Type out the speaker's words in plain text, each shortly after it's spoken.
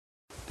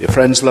Dear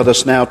friends, let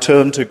us now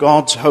turn to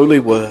God's holy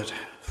word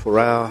for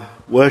our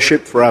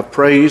worship, for our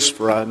praise,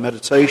 for our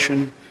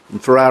meditation,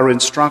 and for our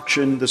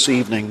instruction this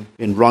evening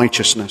in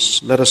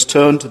righteousness. Let us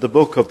turn to the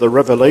book of the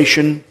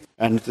Revelation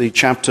and the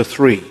chapter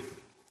 3.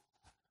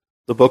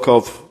 The book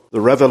of the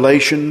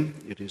Revelation,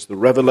 it is the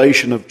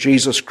revelation of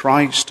Jesus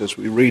Christ, as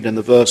we read in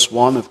the verse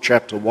 1 of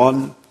chapter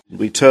 1.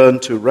 We turn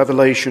to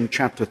Revelation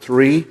chapter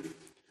 3,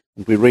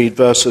 and we read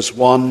verses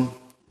 1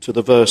 to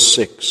the verse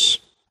 6.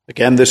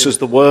 Again, this is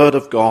the word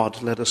of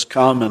God. Let us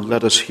come and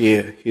let us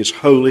hear his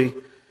holy,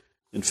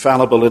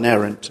 infallible,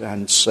 inerrant,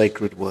 and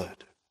sacred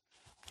word.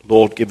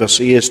 Lord, give us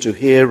ears to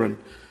hear and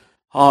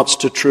hearts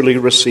to truly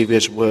receive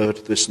his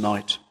word this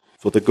night,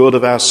 for the good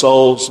of our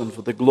souls and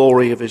for the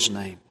glory of his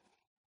name.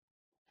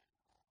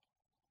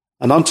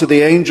 And unto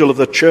the angel of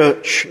the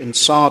church in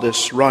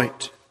Sardis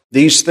write,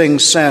 These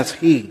things saith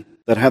he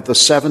that hath the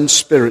 7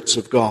 spirits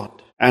of God,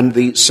 and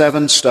the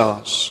 7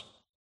 stars.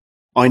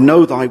 I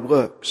know thy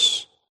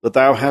works, that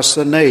thou hast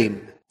a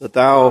name, that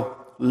thou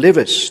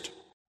livest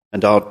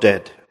and art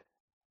dead.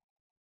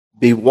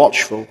 Be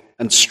watchful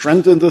and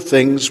strengthen the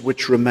things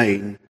which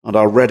remain and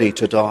are ready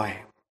to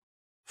die.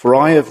 For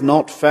I have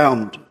not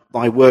found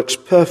thy works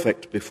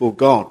perfect before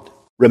God.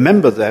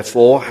 Remember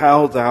therefore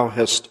how thou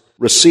hast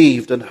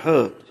received and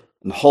heard,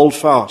 and hold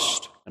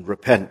fast and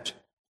repent.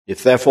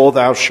 If therefore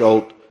thou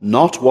shalt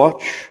not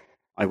watch,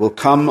 I will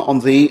come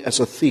on thee as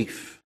a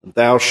thief, and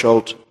thou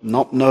shalt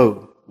not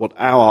know what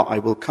hour I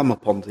will come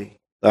upon thee.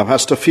 Thou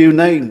hast a few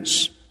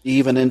names,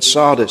 even in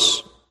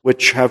Sardis,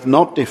 which have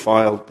not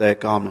defiled their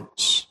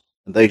garments,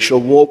 and they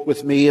shall walk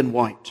with me in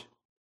white,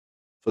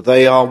 for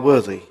they are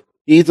worthy.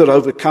 He that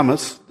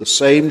overcometh, the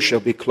same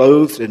shall be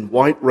clothed in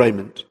white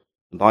raiment,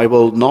 and I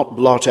will not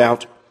blot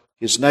out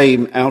his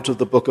name out of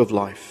the book of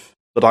life,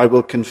 but I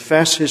will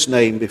confess his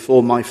name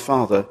before my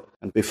Father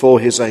and before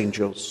his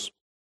angels.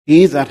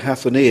 He that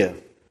hath an ear,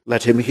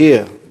 let him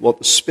hear what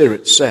the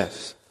Spirit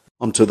saith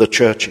unto the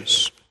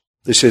churches.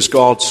 This is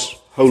God's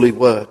holy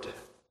word.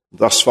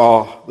 Thus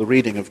far, the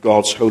reading of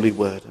God's holy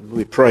word. And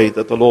we pray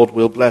that the Lord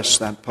will bless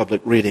that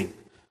public reading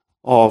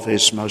of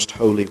his most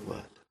holy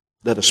word.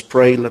 Let us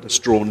pray, let us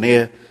draw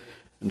near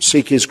and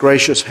seek his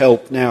gracious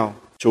help now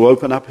to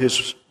open up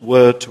his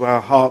word to our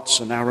hearts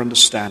and our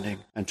understanding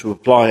and to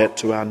apply it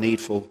to our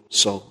needful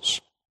souls.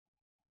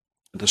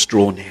 Let us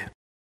draw near.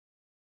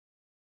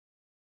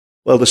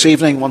 Well, this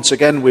evening, once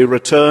again, we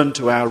return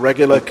to our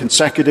regular,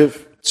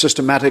 consecutive,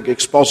 systematic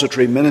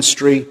expository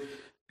ministry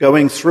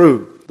going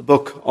through the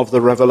book of the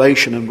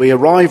Revelation. And we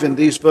arrive in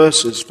these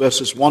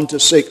verses 1 to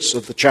 6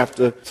 of the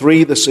chapter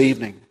 3 this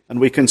evening. And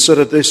we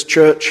consider this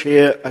church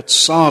here at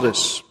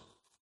Sardis.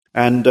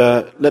 And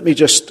let me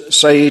just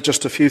say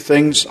just a few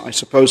things, I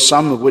suppose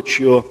some of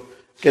which you're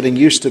getting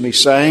used to me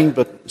saying,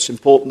 but it's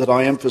important that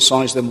I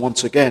emphasize them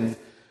once again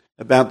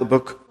about the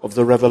book of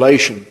the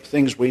Revelation.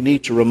 Things we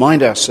need to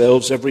remind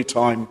ourselves every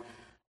time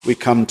we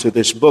come to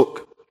this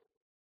book.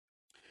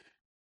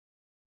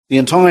 The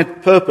entire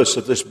purpose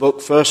of this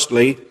book,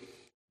 firstly,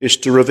 is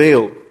to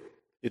reveal.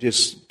 It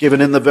is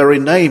given in the very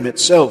name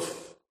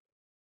itself,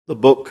 the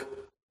book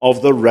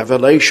of the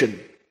Revelation.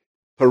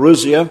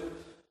 Parousia,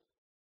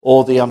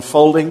 or the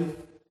unfolding.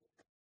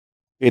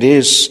 It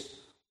is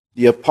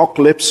the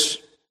apocalypse,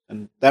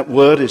 and that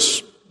word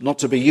is not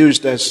to be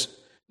used as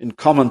in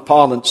common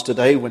parlance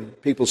today when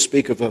people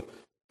speak of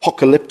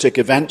apocalyptic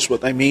events. What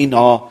they mean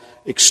are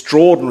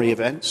extraordinary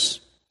events.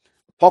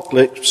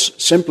 Apocalypse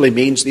simply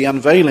means the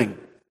unveiling.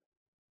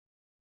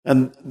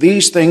 And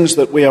these things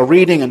that we are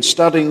reading and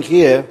studying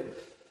here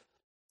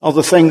are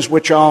the things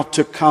which are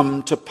to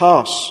come to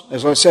pass.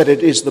 As I said,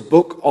 it is the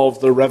book of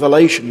the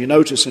Revelation. You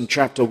notice in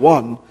chapter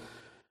 1,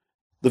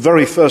 the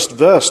very first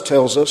verse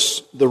tells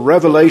us the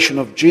revelation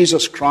of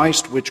Jesus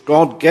Christ, which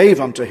God gave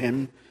unto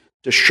him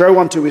to show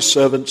unto his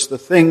servants the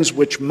things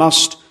which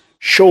must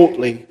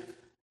shortly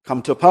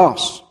come to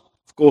pass.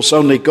 Of course,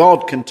 only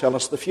God can tell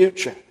us the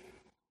future.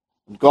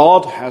 And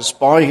God has,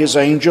 by his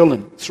angel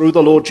and through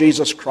the Lord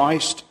Jesus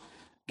Christ,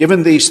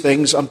 given these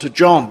things unto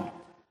John,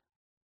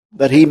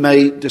 that he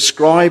may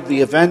describe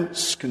the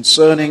events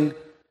concerning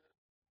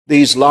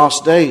these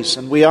last days.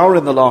 And we are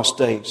in the last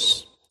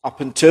days, up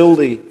until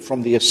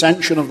from the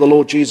ascension of the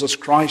Lord Jesus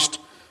Christ,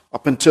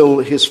 up until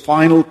his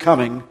final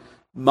coming,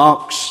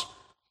 marks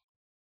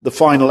the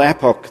final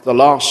epoch, the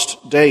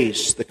last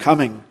days. The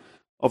coming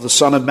of the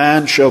Son of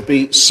Man shall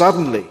be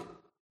suddenly,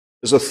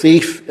 as a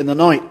thief in the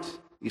night.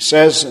 He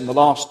says in the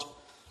last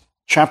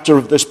chapter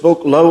of this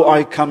book, Lo,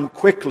 I come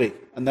quickly.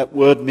 And that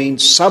word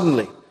means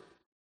suddenly.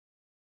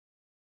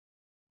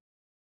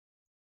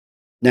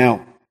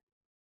 Now,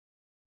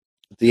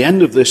 at the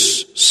end of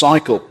this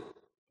cycle,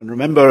 and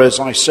remember,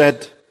 as I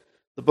said,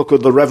 the book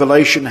of the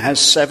Revelation has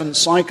 7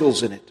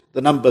 cycles in it.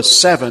 The number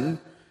 7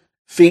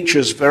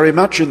 features very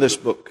much in this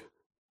book.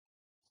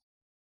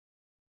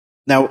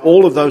 Now,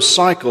 all of those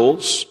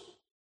cycles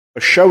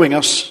are showing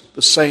us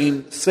the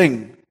same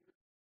thing,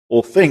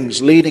 or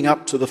things leading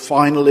up to the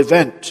final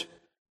event.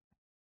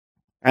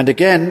 And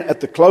again, at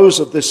the close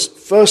of this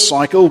first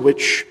cycle,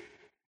 which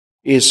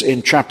is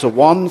in chapter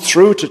 1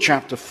 through to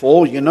chapter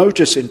 4. You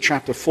notice in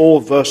chapter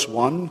 4, verse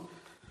 1,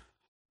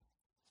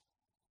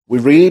 we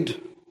read,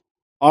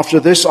 "After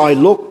this I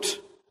looked,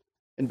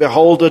 and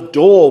behold, a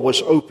door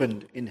was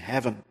opened in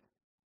heaven.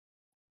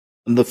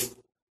 And the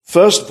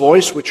first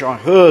voice which I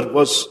heard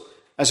was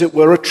as it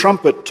were a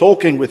trumpet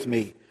talking with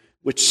me,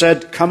 which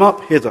said, 'Come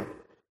up hither,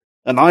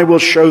 and I will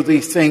show thee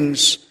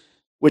things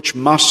which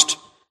must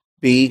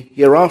be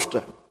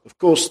hereafter.'" Of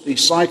course,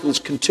 these cycles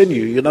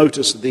continue. You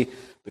notice the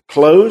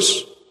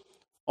close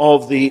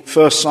of the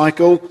first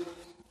cycle,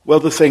 well,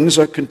 the things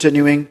are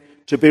continuing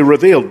to be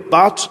revealed,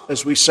 but,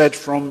 as we said,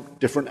 from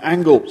different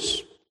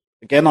angles.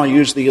 Again, I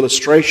use the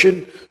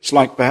illustration. It's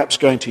like perhaps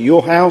going to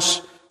your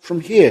house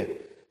from here.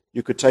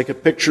 You could take a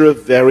picture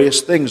of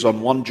various things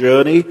on one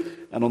journey,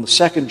 and on the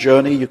second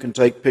journey you can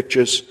take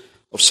pictures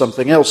of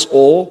something else.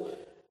 Or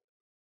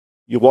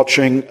you're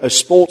watching a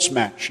sports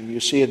match and you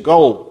see a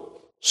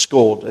goal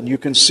scored, and you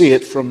can see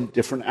it from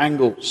different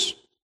angles.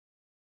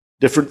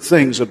 Different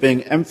things are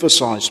being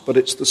emphasized, but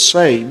it's the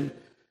same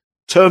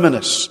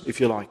terminus, if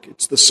you like.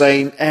 It's the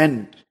same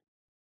end.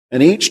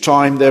 And each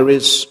time there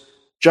is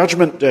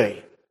Judgment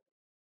Day.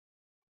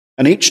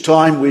 And each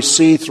time we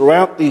see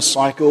throughout these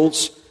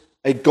cycles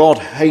a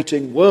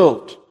God-hating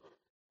world.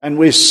 And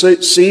we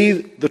see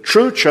the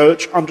true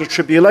church under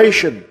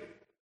tribulation.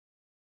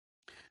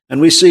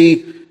 And we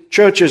see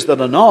churches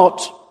that are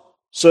not,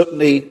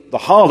 certainly the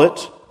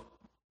harlot,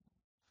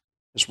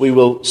 as we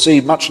will see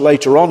much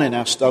later on in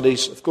our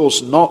studies, of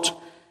course not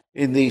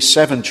in these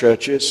 7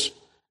 churches.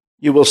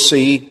 You will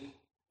see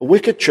a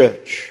wicked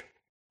church.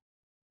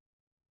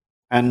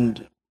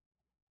 And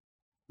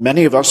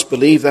many of us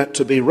believe that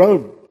to be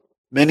Rome.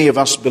 Many of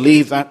us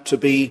believe that to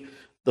be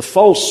the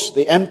false,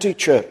 the empty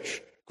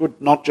church.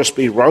 Could not just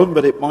be Rome,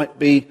 but it might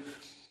be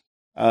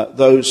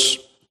those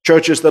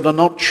churches that are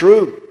not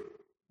true.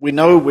 We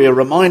know, we are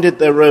reminded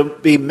there will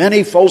be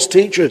many false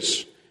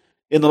teachers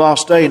in the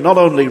last day, not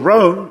only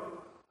Rome,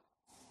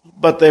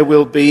 but there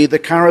will be the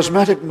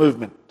charismatic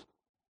movement.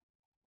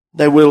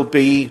 There will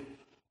be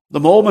the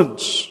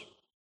Mormons.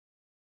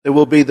 There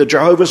will be the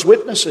Jehovah's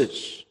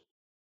Witnesses.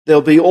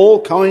 There'll be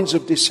all kinds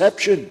of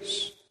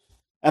deceptions.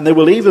 And there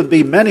will even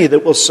be many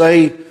that will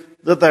say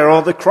that they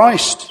are the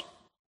Christ.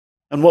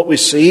 And what we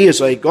see is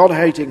a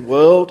God-hating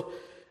world,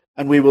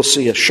 and we will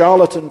see a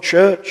charlatan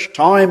church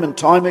time and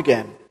time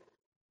again.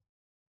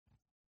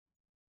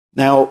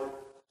 Now,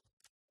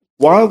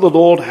 while the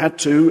Lord had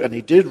to, and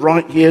he did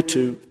write here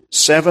to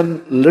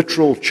 7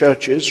 literal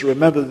churches,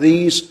 remember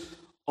these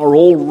are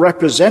all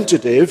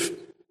representative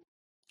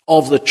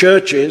of the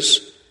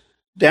churches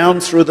down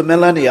through the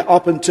millennia,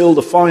 up until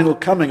the final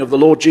coming of the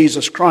Lord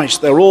Jesus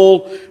Christ. They're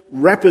all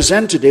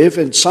representative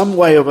in some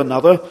way or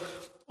another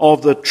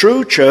of the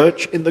true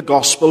church in the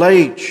gospel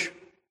age.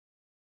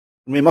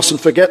 And we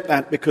mustn't forget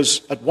that,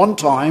 because at one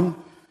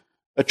time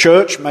a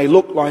church may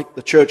look like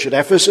the church at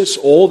Ephesus,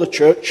 or the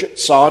church at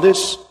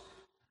Sardis,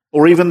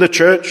 or even the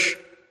church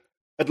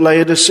at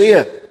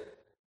Laodicea,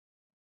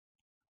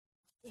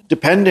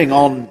 depending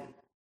on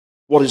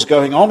what is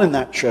going on in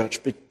that church,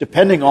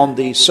 depending on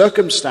the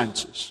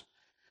circumstances,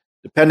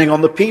 depending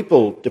on the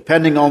people,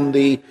 depending on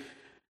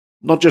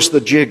not just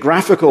the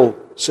geographical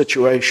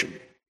situation,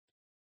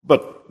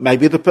 but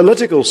maybe the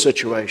political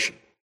situation,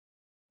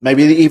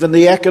 maybe even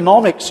the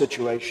economic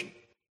situation.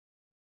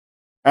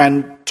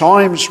 And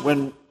times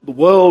when the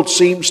world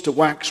seems to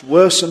wax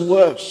worse and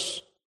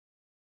worse.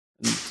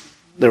 And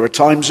there are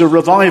times of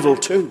revival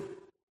too.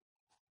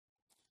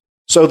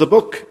 So the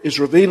book is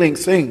revealing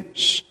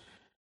things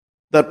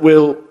that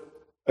will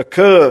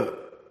occur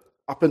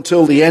up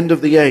until the end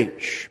of the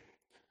age.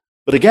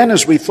 But again,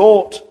 as we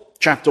thought,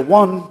 chapter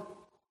 1,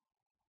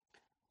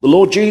 the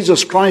Lord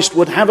Jesus Christ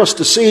would have us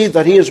to see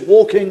that he is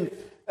walking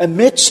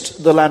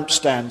amidst the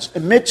lampstands,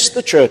 amidst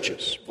the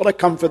churches. What a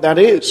comfort that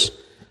is.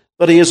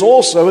 But he is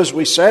also, as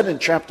we said in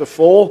chapter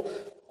 4,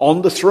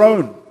 on the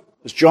throne.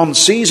 As John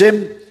sees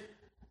him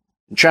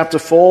in chapter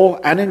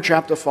 4 and in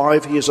chapter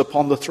 5, he is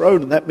upon the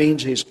throne. And that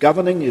means he's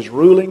governing, he's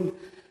ruling,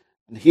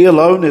 and he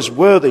alone is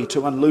worthy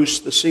to unloose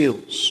the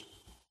seals.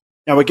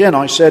 Now again,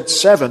 I said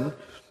 7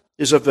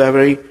 is a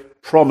very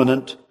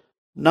prominent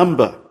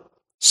number.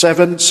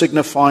 7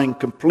 signifying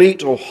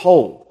complete or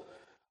whole.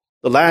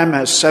 The Lamb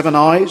has 7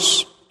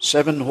 eyes,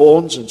 7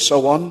 horns, and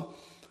so on.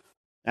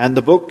 And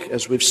the book,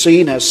 as we've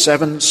seen, has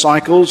 7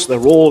 cycles. They're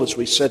all, as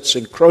we said,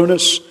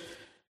 synchronous,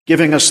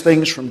 giving us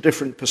things from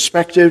different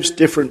perspectives,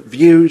 different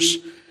views.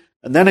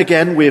 And then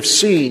again, we have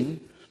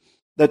seen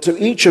that to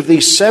each of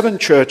these 7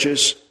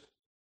 churches,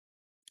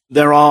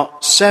 there are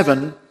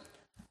 7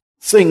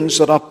 things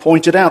that are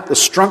pointed out. The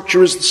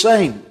structure is the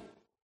same.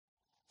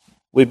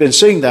 We've been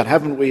seeing that,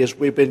 haven't we, as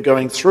we've been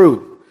going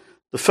through.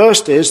 The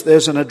first is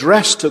there's an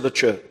address to the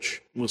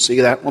church. We'll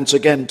see that once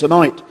again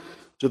tonight,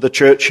 to the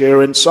church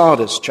here in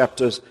Sardis,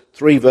 chapter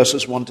 3,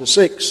 verses 1 to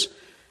 6.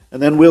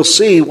 And then we'll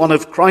see one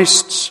of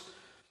Christ's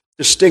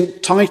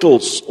distinct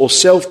titles or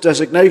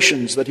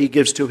self-designations that he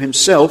gives to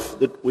himself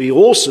that we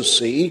also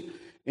see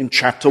in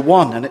chapter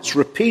 1. And it's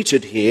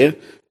repeated here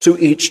to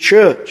each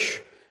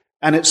church.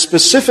 And it's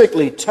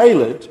specifically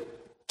tailored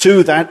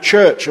to that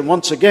church. And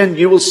once again,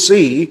 you will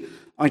see,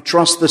 I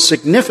trust, the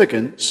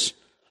significance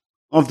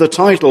of the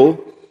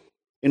title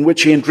in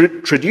which he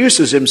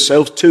introduces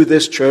himself to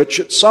this church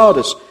at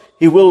Sardis.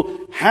 He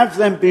will have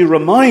them be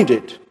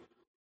reminded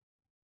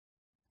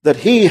that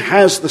he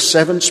has the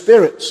seven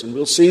spirits, and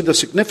we'll see the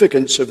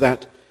significance of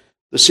that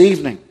this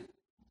evening.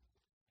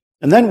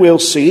 And then we'll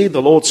see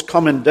the Lord's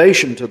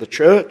commendation to the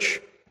church.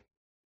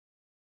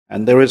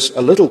 And there is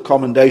a little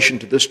commendation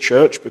to this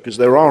church because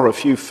there are a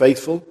few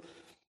faithful.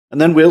 And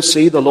then we'll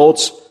see the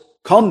Lord's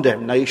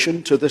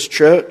condemnation to this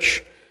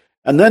church.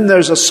 And then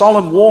there's a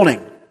solemn warning,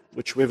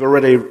 which we've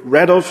already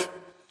read of.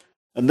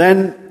 And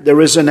then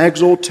there is an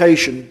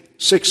exhortation,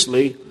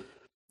 sixthly,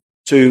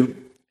 to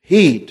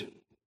heed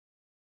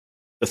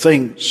the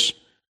things,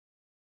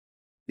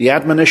 the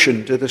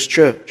admonition to this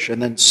church.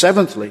 And then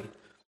seventhly,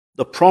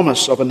 the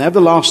promise of an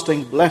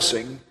everlasting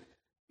blessing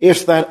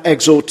if that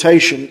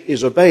exhortation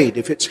is obeyed,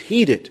 if it's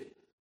heeded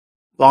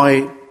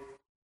by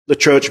the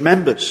church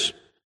members.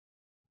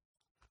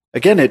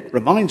 Again, it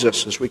reminds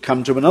us as we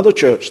come to another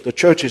church, the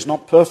church is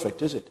not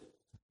perfect, is it?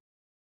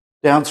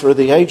 Down through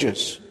the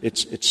ages,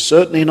 it's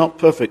certainly not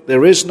perfect.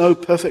 There is no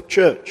perfect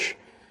church.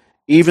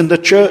 Even the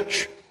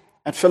church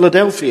at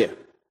Philadelphia,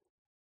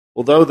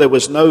 although there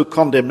was no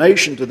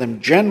condemnation to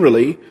them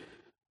generally,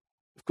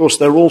 of course,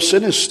 they're all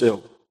sinners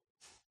still.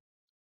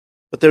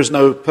 But there's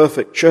no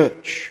perfect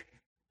church.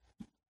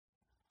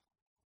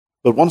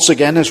 But once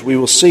again, as we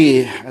will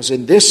see, as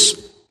in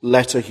this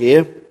letter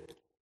here,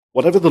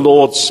 whatever the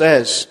Lord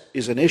says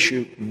is an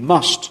issue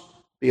must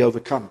be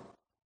overcome.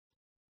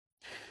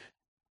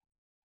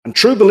 And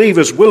true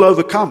believers will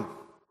overcome.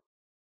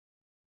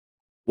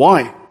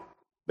 Why?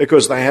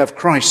 Because they have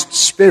Christ's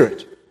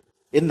Spirit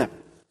in them.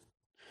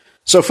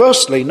 So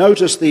firstly,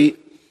 notice the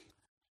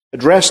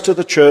address to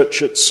the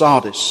church at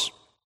Sardis,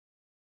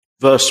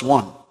 verse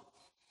 1.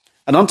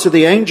 And unto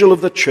the angel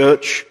of the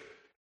church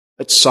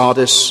at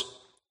Sardis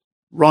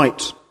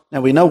write.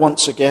 Now we know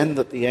once again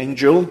that the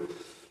angel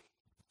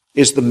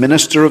is the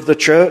minister of the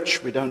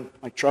church. We don't,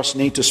 I trust,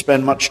 need to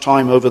spend much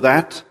time over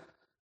that.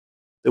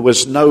 There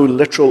was no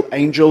literal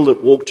angel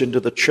that walked into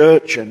the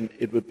church, and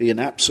it would be an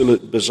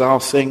absolute bizarre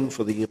thing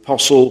for the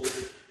apostle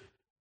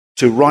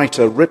to write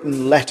a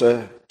written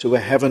letter to a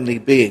heavenly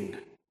being.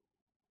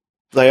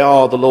 They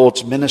are the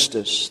Lord's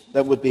ministers.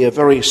 That would be a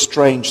very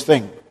strange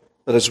thing.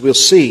 But as we'll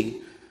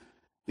see,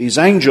 these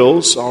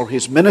angels are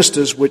his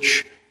ministers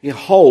which he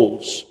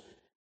holds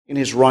in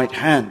his right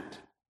hand.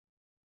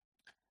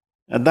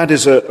 And that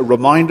is a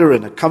reminder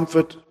and a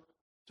comfort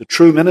to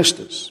true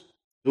ministers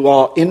who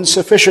are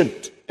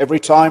insufficient. Every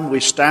time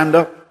we stand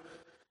up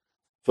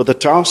for the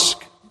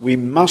task, we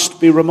must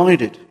be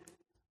reminded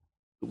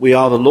that we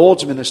are the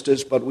Lord's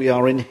ministers, but we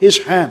are in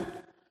his hand,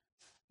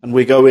 and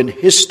we go in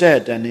his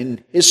stead and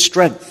in his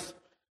strength.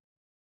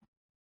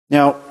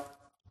 Now,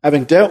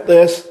 having dealt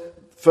there,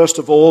 first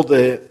of all,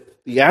 the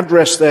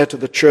address there to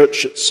the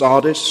church at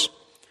Sardis,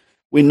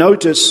 we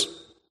notice,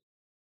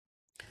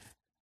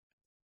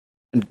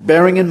 and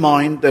bearing in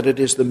mind that it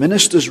is the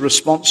minister's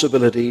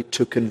responsibility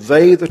to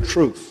convey the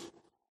truth,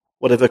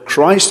 whatever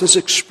Christ has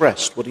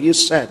expressed, what he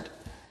has said,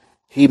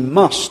 he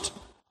must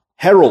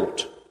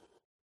herald.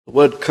 The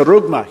word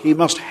kerugma, he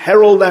must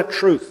herald that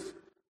truth.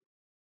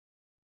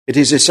 It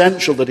is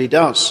essential that he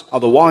does,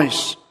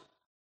 otherwise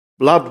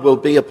blood will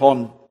be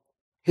upon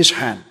his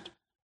hand.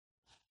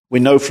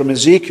 We know from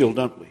Ezekiel,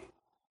 don't we?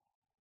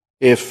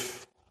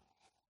 If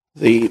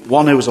the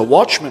one who is a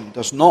watchman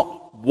does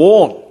not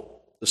warn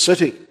the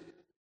city,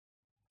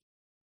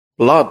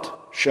 blood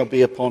shall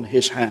be upon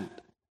his hand.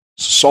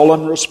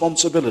 Solemn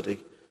responsibility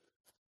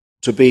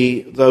to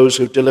be those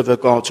who deliver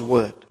God's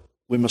word.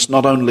 We must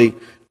not only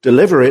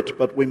deliver it,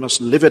 but we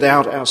must live it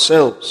out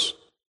ourselves.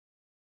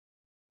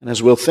 And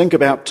as we'll think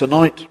about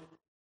tonight,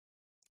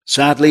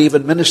 sadly,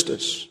 even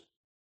ministers,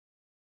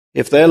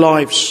 if their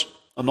lives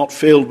are not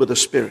filled with the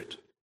Spirit,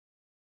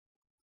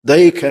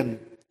 they can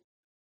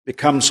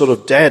become sort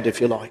of dead, if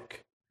you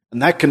like,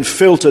 and that can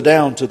filter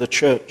down to the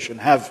church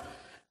and have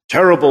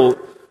terrible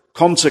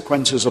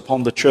consequences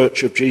upon the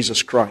church of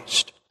Jesus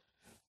Christ.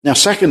 Now,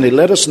 secondly,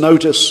 let us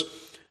notice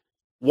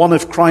one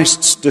of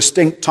Christ's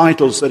distinct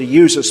titles that he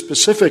uses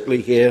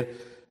specifically here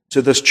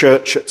to this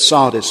church at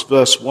Sardis,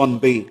 verse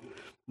 1b.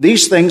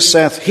 These things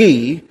saith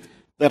he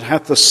that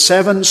hath the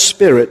seven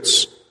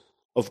spirits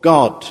of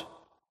God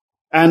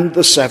and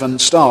the seven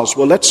stars.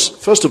 Well, let's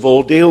first of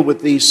all deal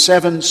with these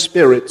seven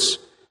spirits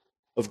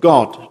of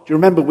God. Do you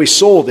remember we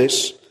saw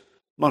this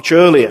much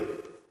earlier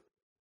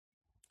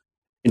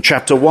in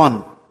chapter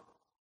 1?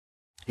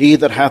 He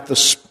that hath the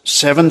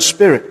seven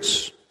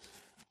spirits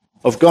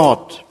of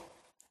God.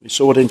 We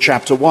saw it in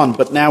chapter 1,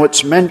 but now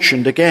it's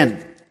mentioned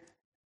again.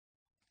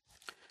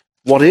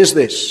 What is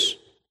this?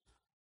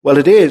 Well,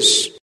 it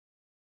is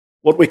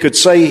what we could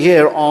say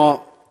here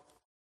are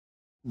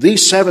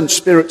these seven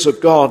spirits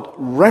of God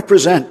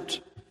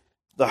represent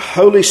the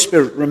Holy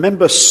Spirit.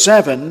 Remember,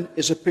 seven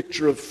is a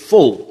picture of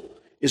full,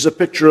 is a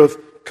picture of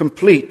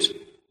complete.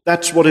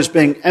 That's what is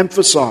being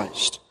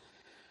emphasized.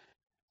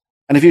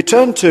 And if you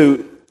turn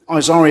to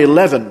Isaiah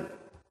 11,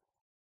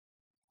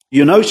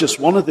 you notice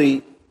one of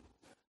the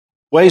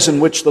ways in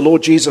which the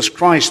Lord Jesus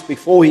Christ,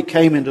 before he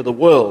came into the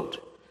world,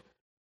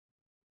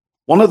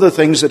 one of the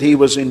things that he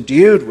was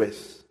endued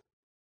with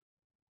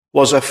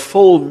was a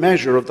full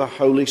measure of the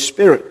Holy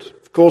Spirit.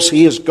 Of course,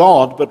 he is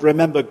God, but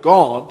remember,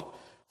 God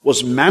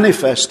was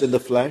manifest in the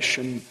flesh,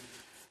 and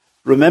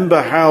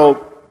remember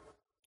how,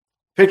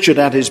 pictured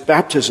at his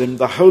baptism,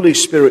 the Holy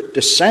Spirit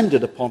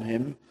descended upon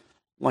him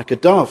like a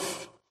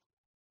dove.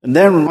 And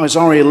there in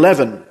Isaiah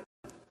 11,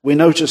 we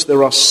notice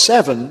there are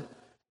 7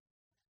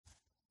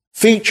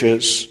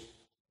 features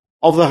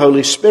of the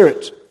Holy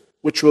Spirit,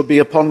 which will be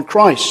upon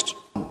Christ.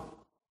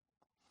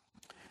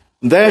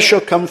 There shall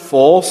come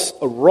forth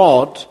a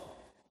rod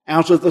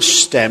out of the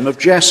stem of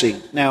Jesse.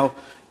 Now,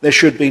 there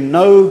should be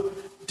no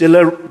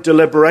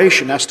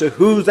deliberation as to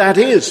who that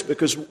is,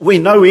 because we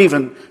know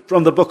even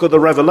from the book of the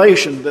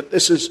Revelation that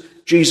this is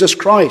Jesus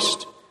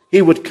Christ.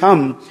 He would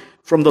come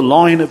from the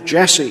line of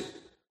Jesse,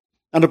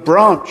 and a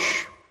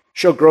branch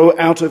shall grow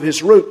out of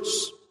his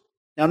roots.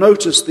 Now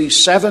notice these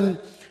 7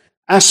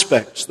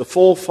 aspects, the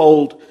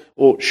fourfold,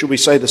 or should we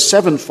say the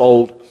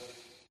sevenfold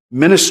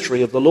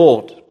ministry of the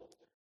Lord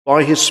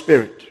by his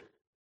Spirit.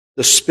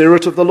 The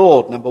Spirit of the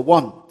Lord, number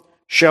 1,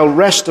 shall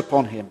rest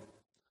upon him.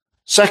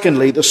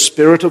 Secondly, the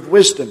Spirit of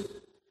wisdom.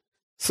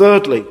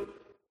 Thirdly,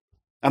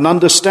 an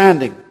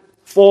understanding.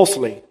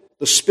 Fourthly,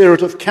 the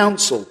Spirit of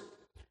counsel.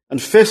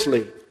 And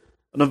fifthly,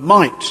 and of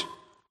might.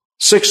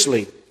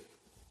 Sixthly,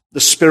 the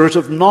Spirit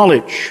of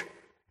knowledge.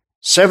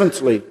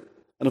 Seventhly,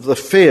 and of the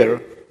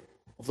fear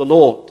of the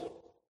Lord.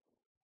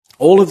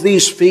 All of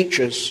these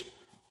features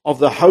of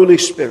the Holy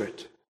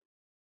Spirit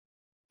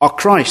are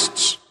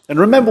Christ's. And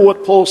remember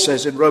what Paul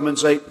says in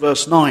Romans 8,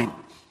 verse 9.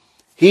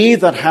 He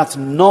that hath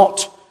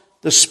not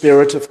the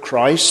Spirit of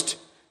Christ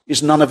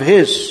is none of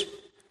his.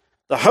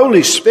 The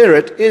Holy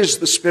Spirit is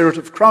the Spirit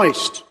of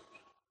Christ.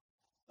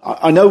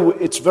 I know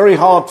it's very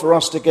hard for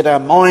us to get our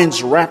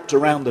minds wrapped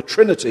around the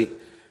Trinity.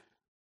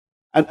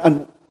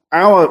 And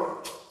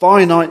our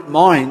finite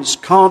minds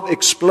can't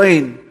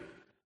explain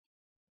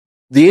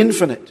the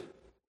infinite.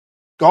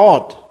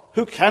 God.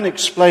 Who can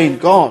explain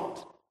God?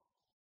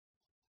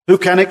 Who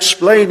can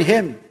explain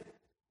him?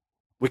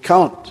 We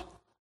can't.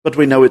 But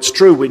we know it's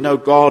true. We know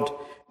God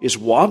is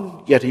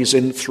one, yet he's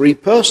in 3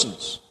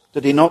 persons.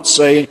 Did he not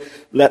say,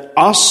 let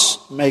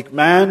us make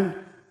man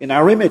in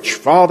our image,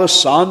 Father,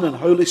 Son, and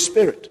Holy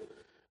Spirit?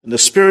 And the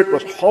Spirit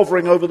was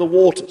hovering over the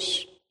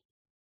waters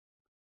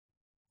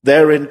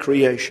there in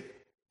creation.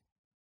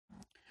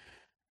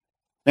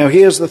 Now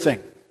here's the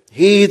thing.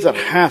 He that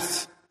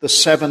hath the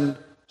 7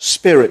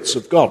 spirits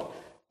of God.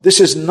 This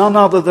is none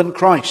other than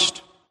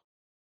Christ.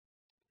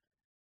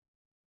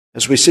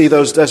 As we see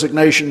those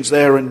designations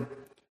there in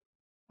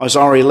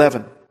Isaiah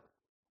 11.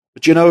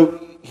 But you know,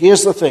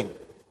 here's the thing.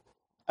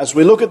 As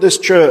we look at this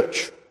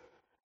church,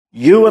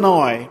 you and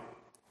I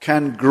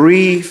can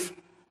grieve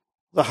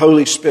the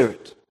Holy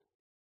Spirit.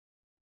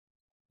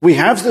 We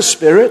have the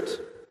Spirit,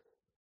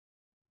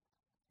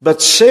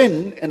 but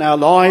sin in our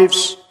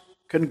lives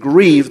can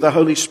grieve the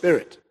Holy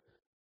Spirit.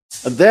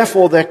 And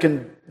therefore there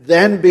can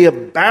then be a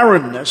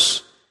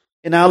barrenness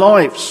in our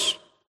lives.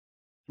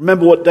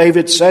 Remember what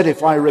David said,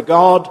 if I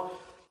regard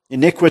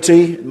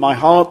iniquity in my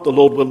heart, the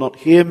Lord will not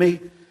hear me.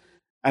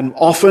 And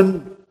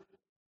often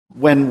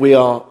when we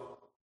are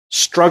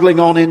struggling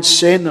on in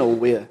sin, or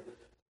we're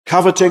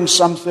coveting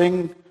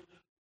something,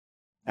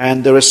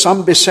 and there is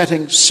some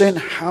besetting sin,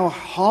 how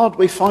hard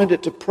we find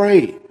it to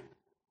pray.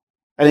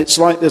 And it's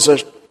like there's a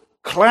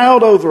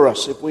cloud over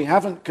us if we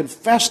haven't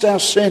confessed our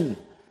sin.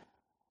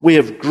 We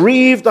have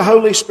grieved the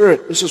Holy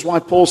Spirit. This is why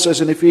Paul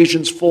says in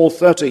Ephesians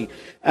 4:30,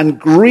 and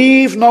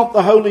grieve not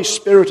the Holy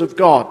Spirit of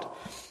God,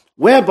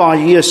 whereby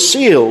he is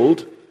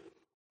sealed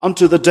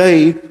unto the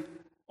day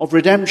of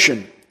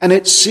redemption. And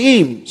it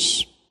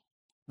seems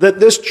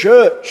that this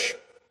church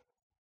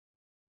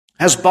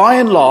has by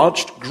and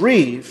large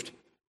grieved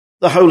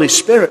the Holy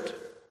Spirit.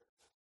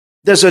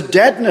 There's a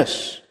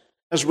deadness,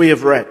 as we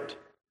have read.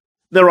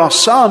 There are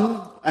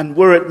some, and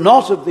were it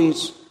not of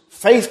these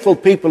faithful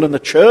people in the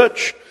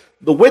church,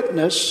 the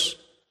witness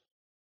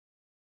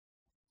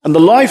and the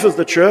life of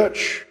the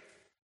church,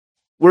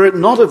 were it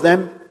not of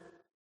them,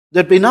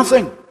 there'd be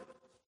nothing.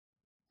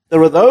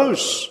 There are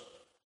those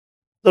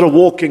that are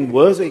walking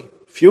worthy.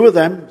 Few of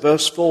them,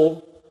 verse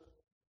 4,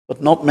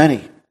 but not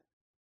many.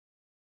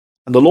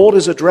 And the Lord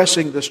is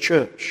addressing this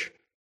church,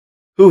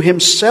 who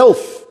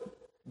himself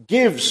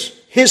gives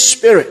his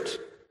Spirit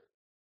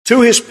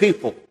to his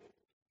people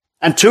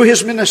and to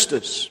his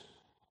ministers.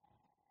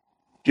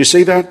 Do you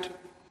see that?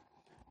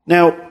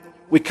 Now,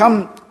 we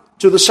come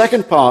to the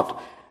second part.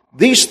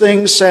 These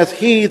things saith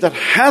he that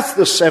hath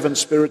the 7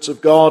 spirits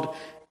of God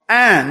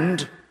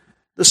and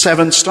the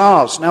 7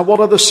 stars. Now, what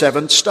are the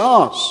 7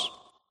 stars?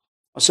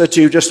 I said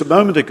to you just a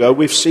moment ago,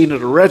 we've seen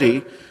it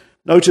already.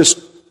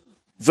 Notice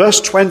verse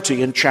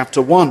 20 in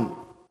chapter 1.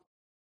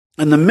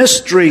 And the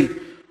mystery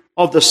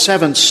of the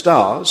 7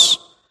 stars,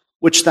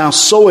 which thou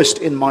sawest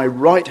in my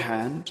right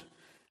hand,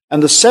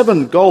 and the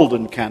 7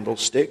 golden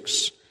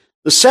candlesticks,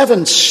 The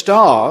 7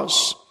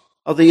 stars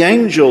are the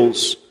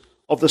angels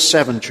of the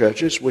 7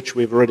 churches, which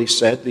we've already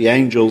said, the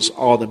angels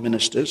are the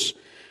ministers.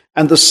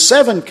 And the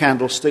 7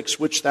 candlesticks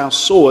which thou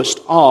sawest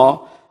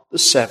are the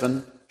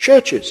 7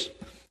 churches.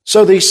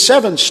 So these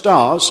 7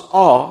 stars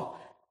are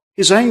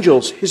his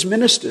angels, his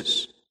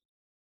ministers.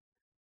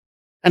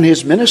 And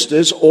his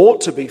ministers ought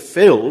to be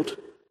filled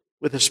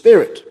with the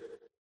Spirit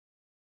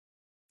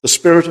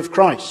of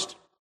Christ.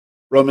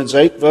 Romans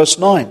 8, verse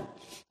 9.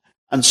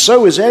 And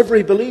so is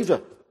every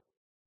believer.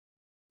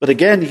 But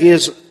again,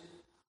 here's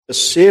a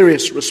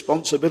serious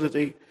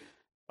responsibility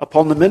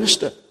upon the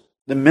minister.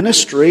 The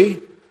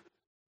ministry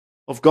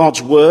of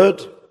God's word,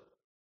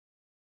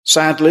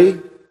 sadly,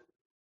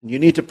 you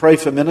need to pray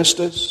for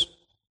ministers.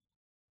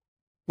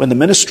 When the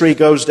ministry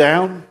goes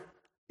down,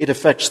 it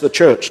affects the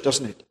church,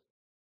 doesn't it?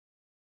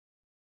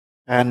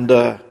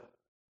 And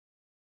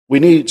we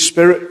need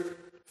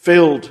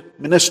Spirit-filled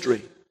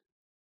ministry.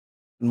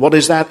 And what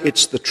is that?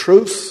 It's the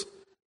truth,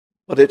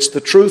 but it's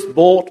the truth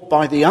brought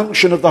by the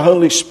unction of the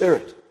Holy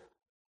Spirit.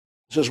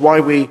 This is why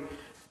we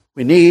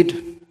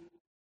need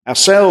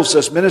ourselves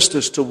as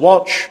ministers to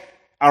watch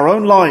our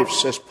own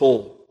lives, says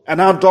Paul, and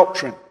our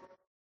doctrine,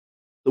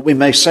 that we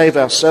may save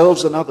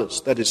ourselves and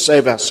others. That is,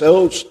 save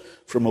ourselves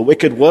from a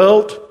wicked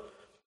world,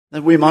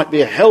 that we might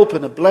be a help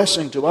and a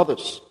blessing to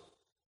others.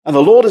 And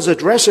the Lord is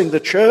addressing the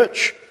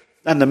church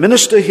and the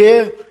minister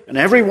here, and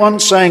everyone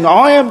saying,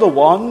 I am the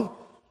one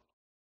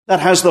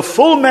that has the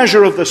full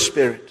measure of the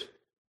Spirit,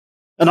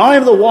 and I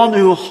am the one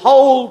who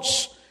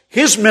holds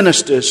his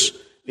ministers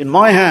in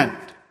my hand.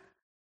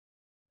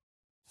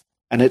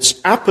 And it's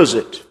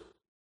opposite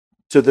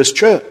to this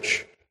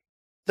church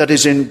that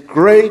is in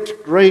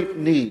great, great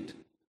need,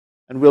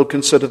 and we'll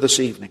consider this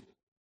evening.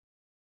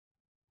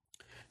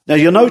 Now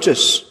you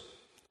notice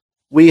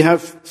we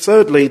have,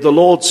 thirdly, the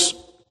Lord's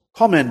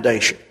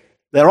commendation.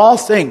 There are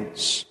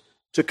things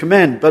to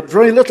commend, but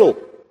very little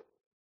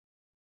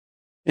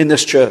in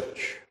this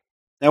church.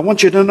 Now I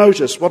want you to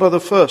notice, what are the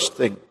first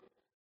thing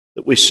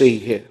that we see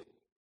here?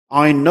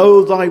 I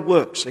know thy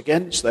works.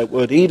 Again, it's that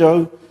word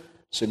Edo.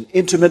 It's an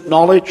intimate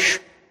knowledge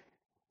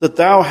that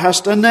thou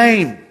hast a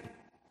name.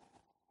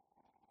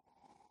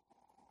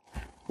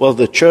 Well,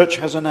 the church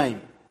has a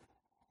name.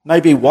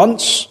 Maybe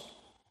once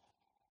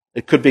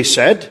it could be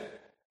said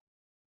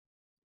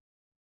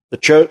the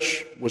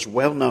church was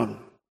well known,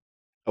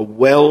 a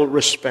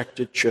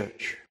well-respected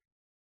church.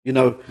 You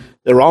know,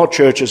 there are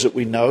churches that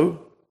we know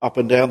up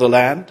and down the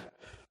land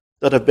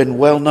that have been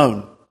well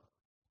known.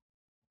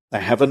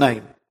 They have a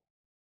name.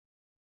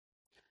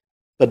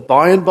 But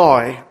by and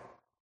by,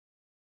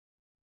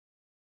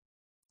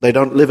 they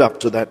don't live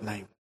up to that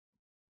name.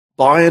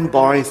 By and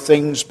by,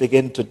 things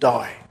begin to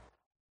die.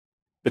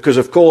 Because,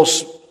 of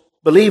course,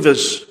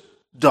 believers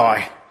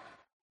die.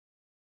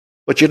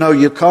 But you know,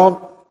 you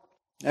can't,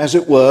 as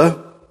it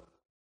were,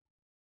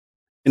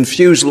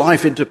 infuse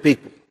life into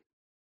people.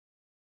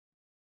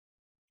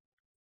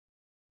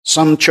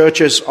 Some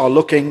churches are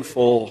looking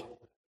for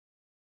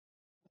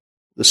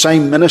the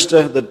same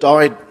minister that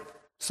died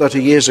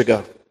 30 years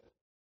ago.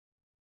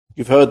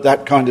 You've heard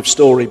that kind of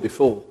story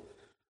before.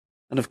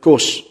 And of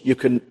course,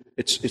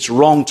 it's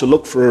wrong to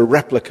look for a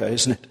replica,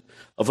 isn't it,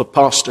 of a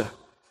pastor.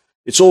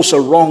 It's also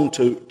wrong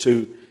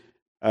to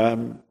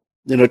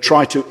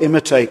try to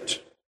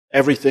imitate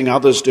everything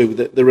others do.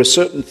 That there are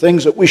certain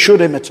things that we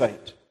should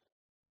imitate.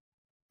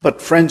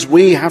 But friends,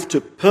 we have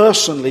to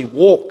personally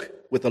walk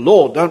with the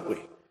Lord, don't we?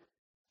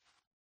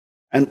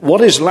 And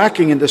what is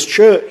lacking in this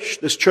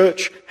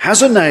church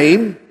has a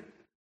name,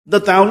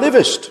 that thou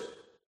livest.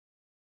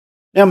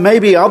 Now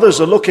maybe others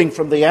are looking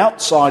from the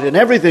outside and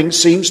everything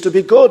seems to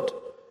be good.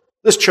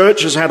 This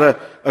church has had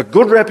a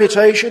good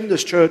reputation.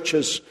 This church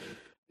has,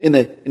 in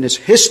its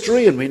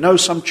history, and we know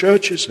some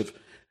churches have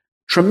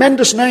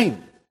tremendous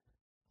name.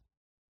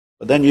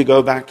 But then you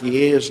go back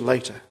years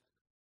later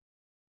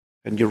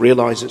and you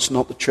realize it's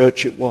not the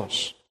church it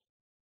was.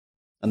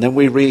 And then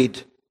we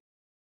read,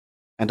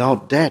 and are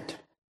dead.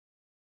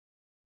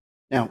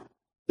 Now,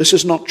 this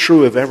is not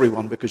true of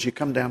everyone, because you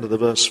come down to the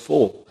verse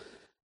 4,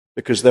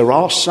 because there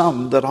are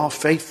some that are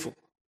faithful.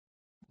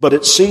 But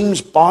it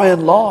seems by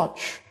and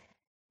large,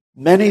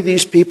 many of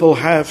these people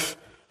have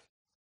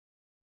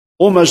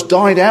almost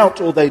died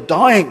out, or they're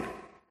dying.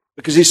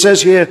 Because he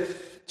says here,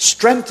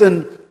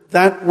 strengthen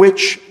that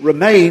which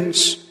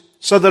remains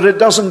so that it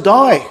doesn't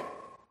die.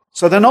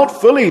 So they're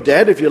not fully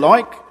dead, if you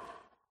like,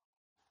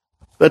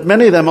 but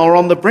many of them are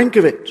on the brink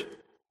of it.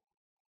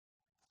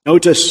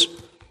 Notice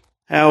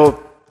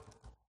how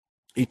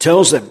he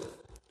tells them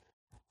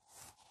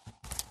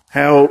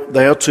how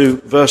they are to,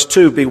 verse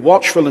 2, be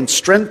watchful and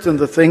strengthen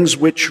the things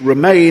which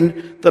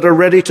remain that are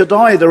ready to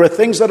die. There are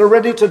things that are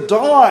ready to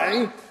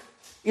die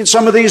in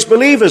some of these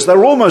believers.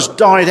 They're almost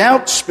died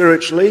out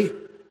spiritually.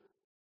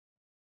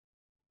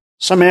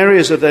 Some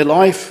areas of their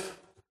life,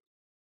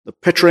 they're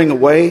pittering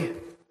away.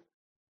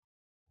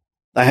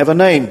 They have a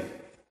name,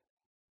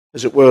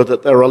 as it were,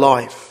 that they're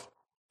alive.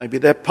 Maybe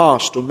they're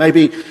past, or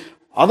maybe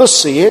others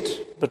see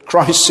it, but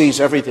Christ sees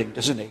everything,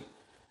 doesn't he?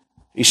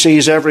 He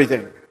sees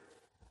everything.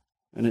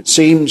 And it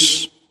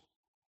seems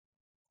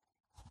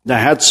They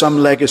had some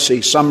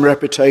legacy, some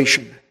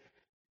reputation.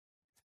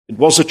 It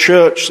was a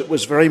church that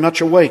was very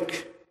much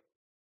awake,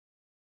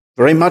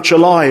 very much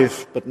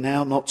alive, but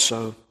now not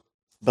so,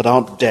 but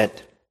aren't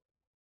dead.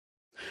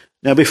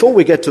 Now, before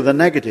we get to the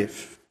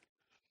negative,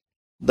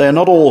 they're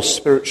not all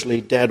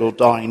spiritually dead or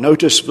dying.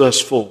 Notice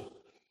verse 4.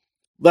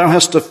 Thou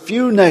hast a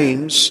few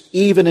names,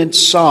 even in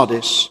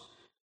Sardis,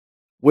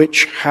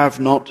 which have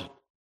not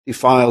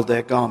defiled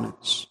their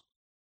garments.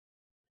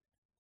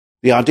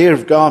 The idea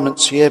of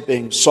garments here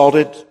being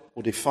sodded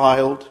or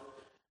defiled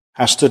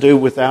has to do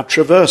with our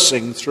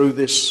traversing through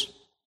this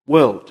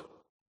world.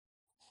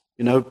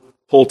 You know,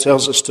 Paul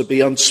tells us to be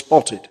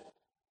unspotted.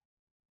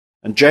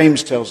 And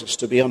James tells us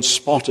to be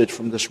unspotted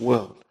from this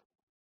world,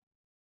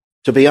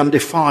 to be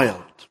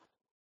undefiled,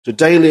 to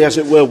daily, as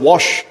it were,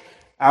 wash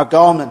our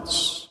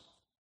garments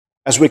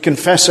as we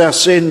confess our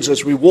sins,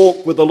 as we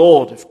walk with the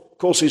Lord. Of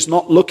course, he's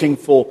not looking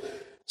for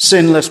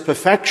sinless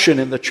perfection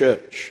in the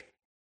church,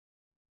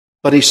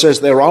 but he says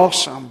there are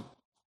some,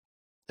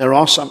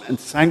 and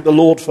thank the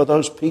Lord for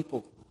those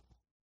people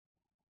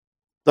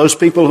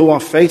who are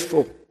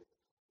faithful.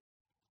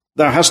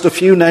 Thou hast a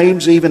few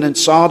names, even in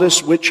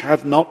Sardis, which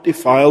have not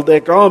defiled their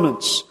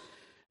garments,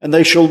 and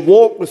they shall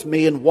walk with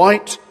me in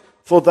white,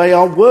 for they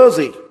are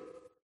worthy.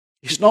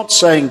 He's not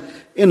saying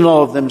in and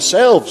of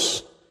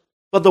themselves,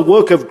 but the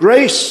work of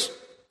grace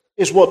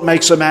is what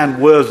makes a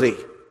man worthy.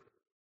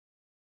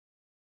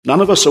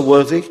 None of us are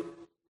worthy,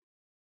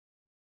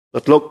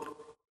 but look,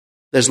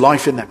 there's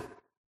life in them.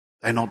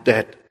 They're not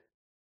dead.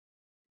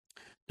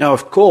 Now,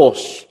 of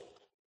course,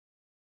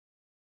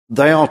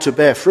 they are to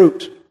bear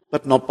fruit,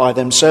 but not by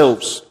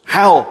themselves.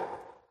 How?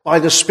 By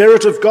the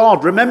Spirit of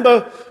God.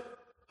 Remember,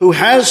 who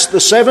has the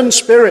 7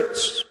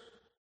 spirits.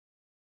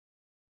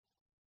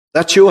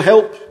 That's your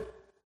help.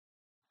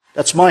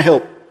 That's my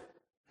help.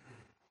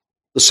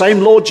 The same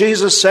Lord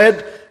Jesus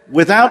said,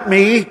 without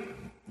me,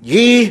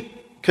 ye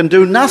can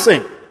do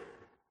nothing.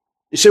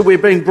 You see, we're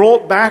being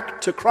brought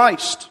back to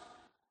Christ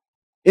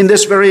in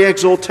this very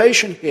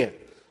exhortation here.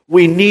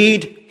 We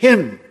need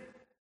him.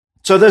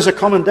 So there's a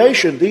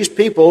commendation. These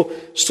people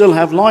still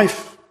have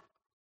life.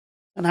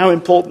 And how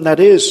important that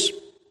is.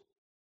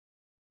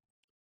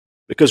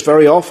 Because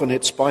very often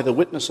it's by the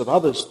witness of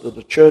others that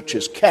the church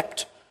is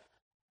kept.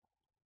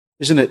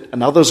 Isn't it?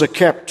 And others are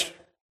kept.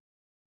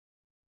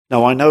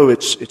 Now, I know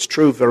it's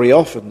true very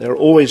often. There are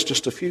always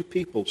just a few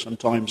people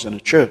sometimes in a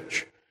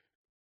church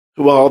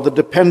who are the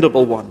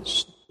dependable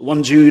ones, the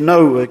ones you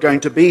know are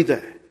going to be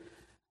there.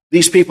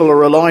 These people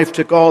are alive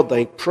to God.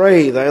 They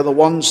pray. They are the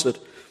ones that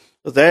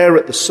are there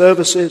at the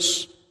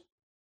services.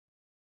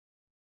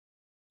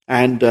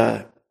 And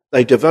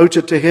they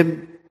devoted to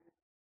him.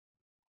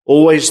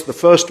 Always the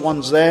first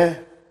ones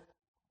there.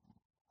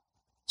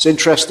 It's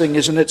interesting,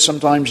 isn't it?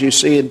 Sometimes you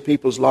see in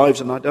people's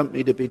lives, and I don't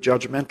mean to be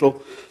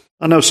judgmental.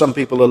 I know some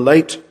people are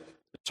late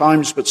at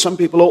times, but some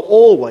people are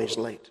always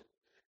late.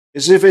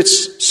 As if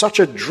it's such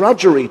a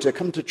drudgery to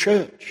come to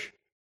church.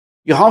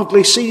 You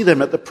hardly see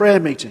them at the prayer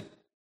meeting.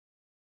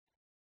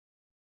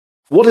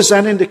 What does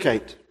that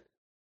indicate?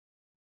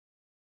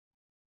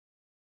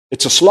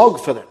 It's a slog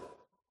for them.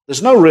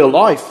 There's no real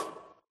life.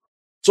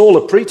 It's all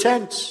a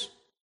pretense.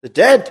 They're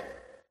dead.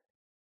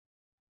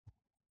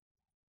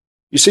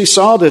 You see,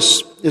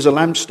 Sardis is a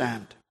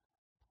lampstand,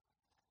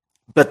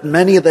 but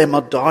many of them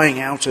are dying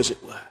out, as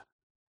it were.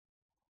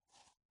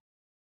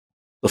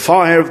 The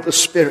fire of the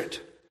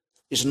Spirit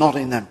is not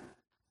in them,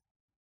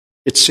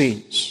 it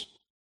seems.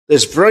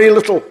 There's very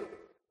little.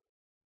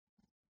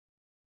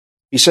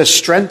 He says,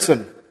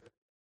 strengthen.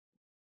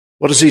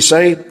 What does he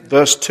say?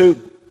 Verse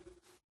 2.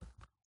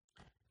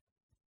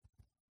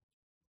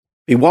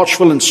 Be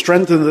watchful and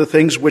strengthen the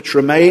things which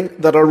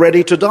remain that are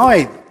ready to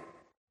die.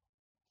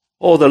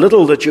 Or the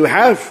little that you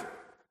have,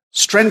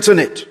 strengthen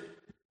it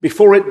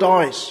before it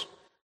dies.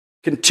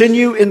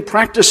 Continue in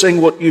practicing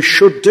what you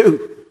should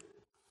do.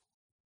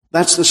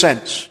 That's the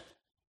sense.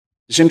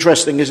 It's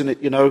interesting, isn't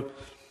it? You know,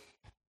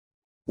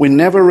 we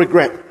never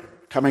regret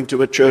coming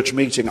to a church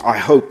meeting, I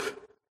hope.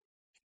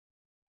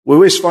 We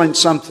always find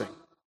something.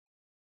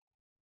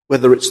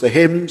 Whether it's the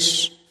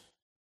hymns,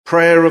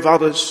 prayer of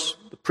others,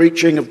 the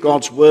preaching of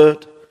God's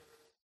word,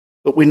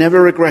 but we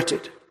never regret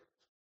it.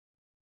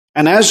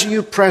 And as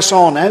you press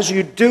on, as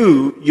you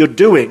do your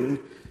doing,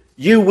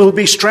 you will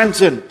be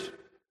strengthened.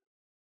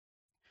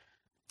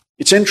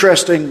 It's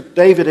interesting,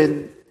 David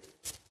in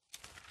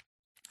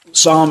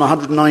Psalm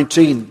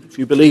 119, if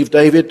you believe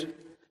David,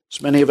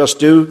 as many of us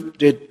do,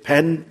 did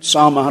pen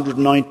Psalm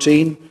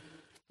 119.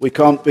 We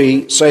can't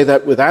say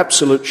that with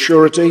absolute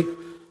surety,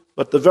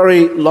 but the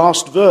very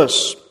last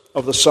verse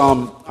of the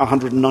Psalm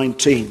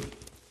 119,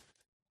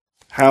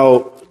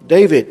 how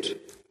David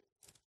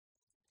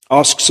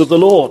asks of the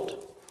Lord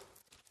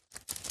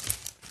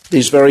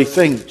these very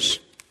things.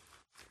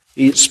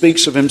 He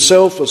speaks of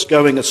himself as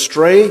going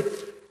astray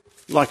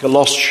like a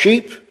lost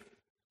sheep.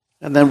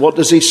 And then what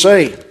does he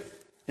say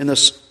in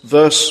this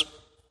verse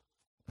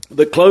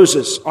that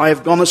closes? I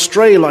have gone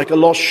astray like a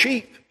lost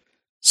sheep.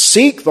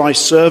 Seek thy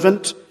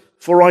servant,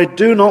 for I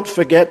do not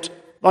forget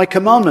thy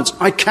commandments.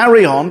 I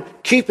carry on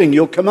keeping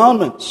your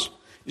commandments.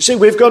 You see,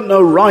 we've got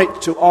no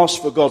right to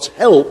ask for God's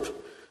help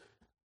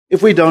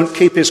if we don't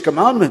keep his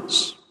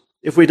commandments,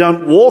 if we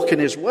don't walk in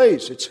his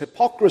ways. It's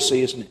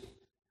hypocrisy, isn't it?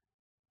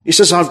 He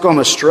says, I've gone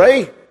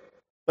astray,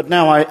 but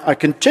now I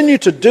continue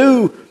to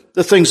do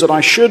the things that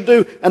I should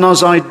do, and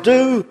as I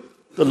do,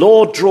 the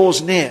Lord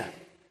draws near.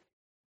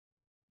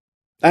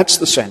 That's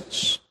the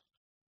sense.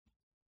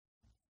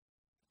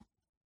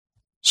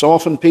 So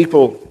often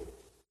people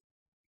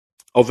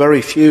are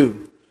very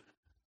few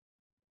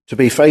to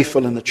be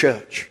faithful in the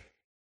church.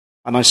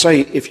 And I say,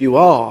 if you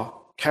are,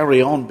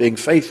 carry on being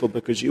faithful,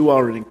 because you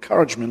are an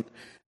encouragement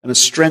and a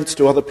strength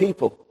to other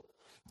people.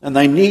 And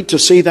they need to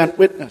see that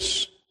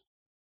witness.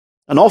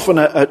 And often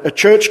a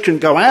church can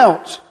go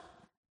out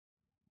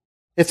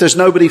if there's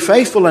nobody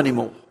faithful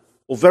anymore,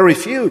 or very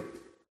few.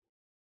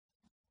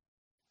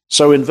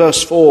 So in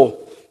verse 4,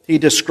 he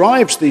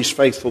describes these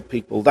faithful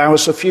people. Thou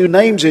hast a few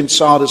names in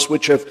Sardis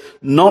which have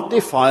not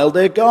defiled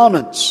their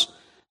garments.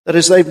 That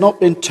is, they've not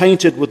been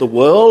tainted with the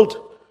world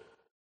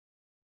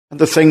and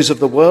the things of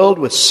the world,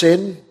 with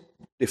sin,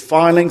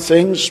 defiling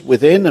things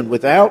within and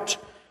without.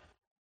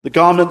 The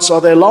garments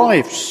are their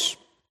lives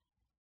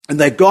and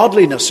their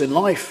godliness in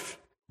life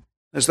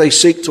as they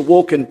seek to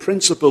walk in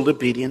principled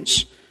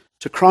obedience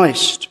to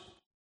Christ.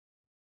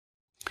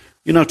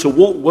 You know, to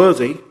walk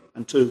worthy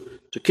and to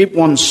keep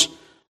one's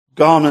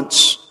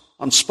garments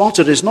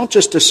unspotted is not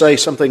just to say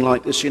something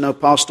like this,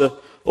 Pastor,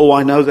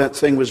 I know that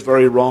thing was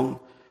very wrong.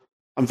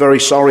 I'm very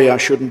sorry, I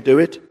shouldn't do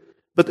it.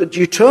 But that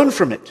you turn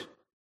from it.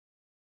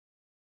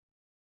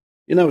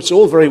 It's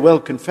all very well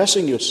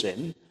confessing your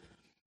sin,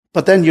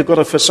 but then you've got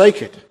to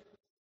forsake it.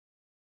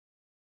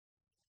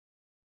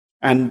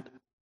 And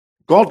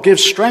God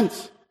gives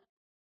strength.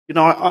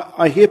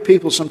 I hear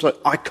people sometimes,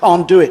 I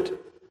can't do it.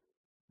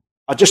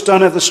 I just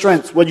don't have the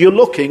strength. Well, you're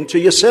looking to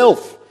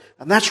yourself,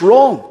 and that's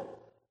wrong.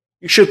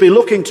 You should be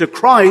looking to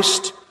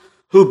Christ,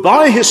 who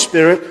by his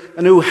Spirit,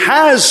 and who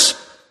has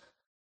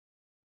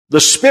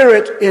the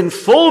Spirit in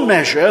full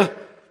measure,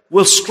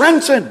 will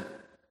strengthen.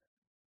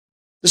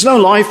 There's no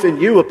life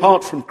in you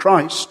apart from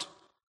Christ.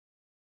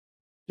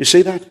 You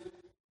see that?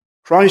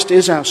 Christ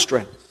is our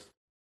strength.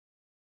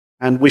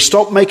 And we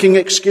stop making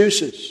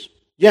excuses.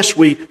 Yes,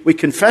 we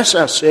confess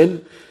our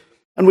sin,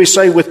 and we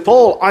say with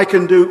Paul, I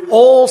can do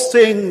all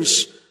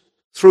things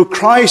through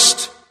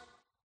Christ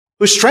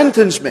who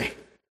strengthens me.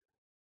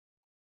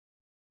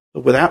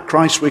 But without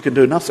Christ, we can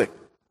do nothing.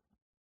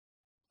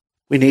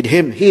 We need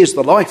him. He is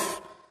the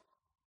life.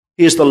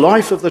 He is the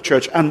life of the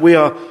church, and we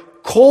are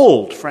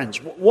called, friends.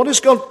 What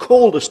has God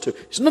called us to?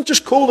 He's not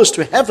just called us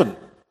to heaven,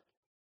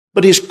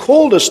 but he's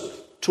called us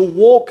to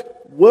walk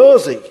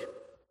worthy.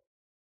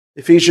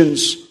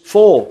 Ephesians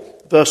 4,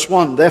 verse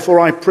 1,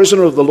 therefore I,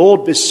 prisoner of the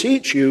Lord,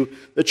 beseech you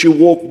that you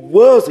walk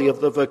worthy of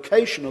the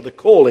vocation or the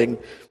calling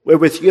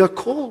wherewith ye are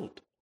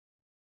called.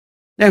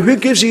 Now, who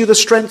gives you the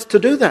strength to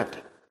do that?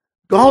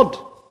 God,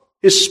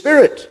 his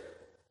Spirit.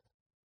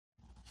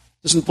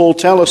 Doesn't Paul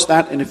tell us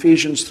that in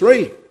Ephesians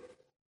 3?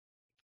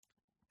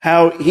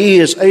 How he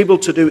is able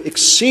to do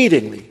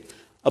exceedingly,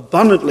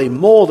 abundantly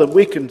more than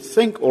we can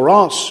think or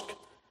ask.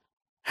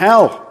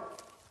 How?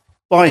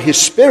 By his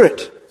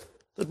Spirit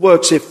that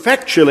works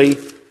effectually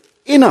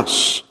in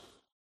us.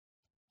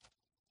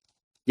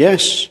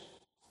 Yes.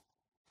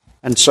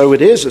 And so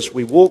it is as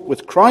we walk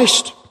with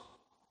Christ.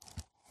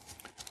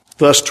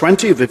 Verse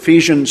 20 of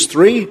Ephesians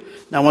 3,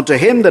 now unto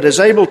him that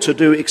is able to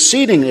do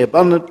exceedingly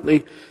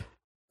abundantly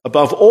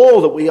above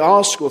all that we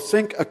ask or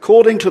think,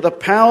 according to the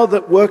power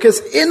that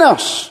worketh in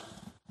us.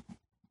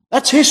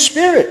 That's his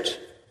Spirit.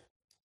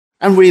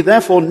 And we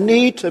therefore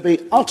need to be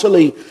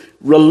utterly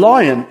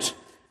reliant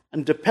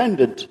and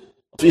dependent.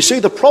 You see,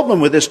 the problem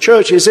with this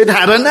church is it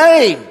had a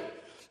name,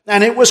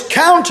 and it was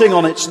counting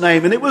on its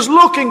name, and it was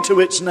looking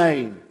to its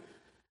name.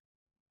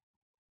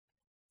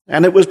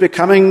 And it was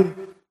becoming,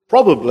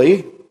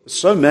 probably, as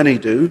so many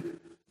do,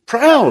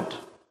 proud.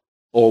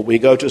 Or we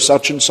go to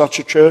such and such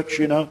a church,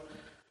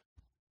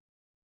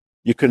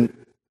 You can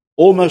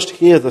almost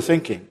hear the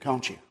thinking,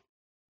 can't you?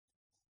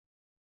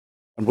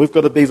 And we've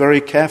got to be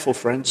very careful,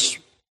 friends.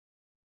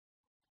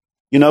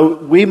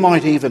 We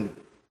might even,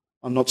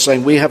 I'm not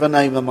saying we have a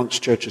name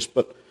amongst churches,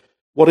 but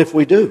what if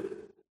we do?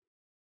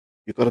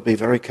 You've got to be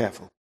very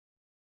careful.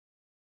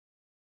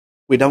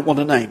 We don't want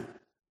a name.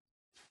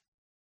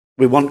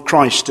 We want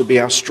Christ to be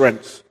our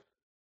strength.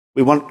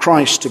 We want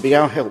Christ to be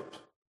our help.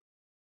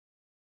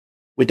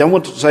 We don't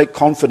want to take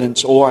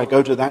confidence, I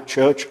go to that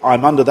church,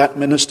 I'm under that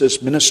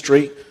minister's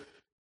ministry.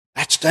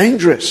 That's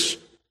dangerous.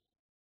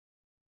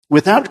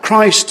 Without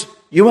Christ,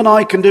 you and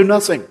I can do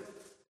nothing.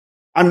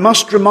 I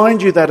must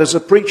remind you that as a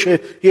preacher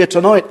here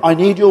tonight, I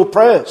need your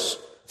prayers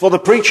for the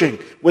preaching,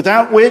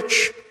 without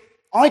which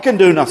I can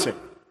do nothing.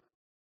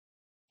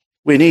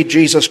 We need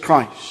Jesus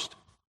Christ.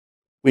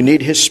 We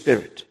need his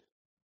Spirit.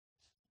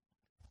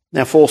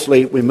 Now,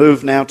 fourthly, we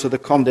move now to the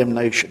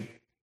condemnation.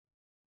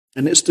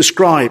 And it's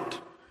described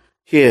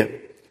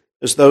here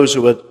as those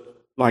who are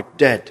like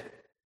dead,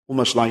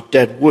 almost like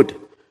dead wood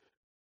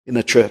in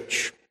a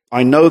church.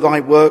 I know thy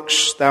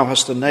works, thou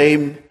hast a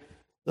name,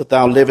 that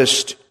thou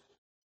livest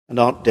and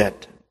art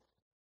dead.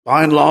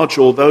 By and large,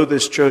 although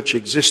this church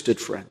existed,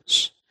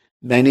 friends,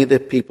 many of the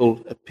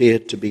people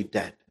appeared to be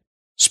dead,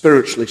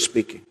 spiritually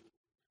speaking.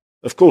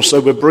 Of course, they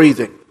were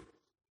breathing,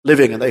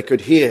 living, and they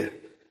could hear.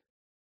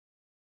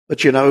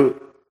 But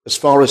as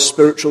far as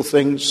spiritual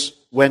things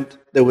went,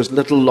 there was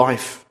little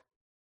life.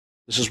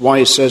 This is why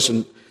he says,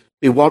 and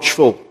be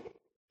watchful,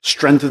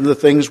 strengthen the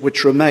things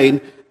which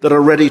remain that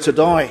are ready to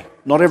die.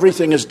 Not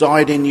everything has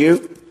died in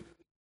you.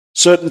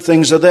 Certain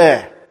things are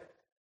there.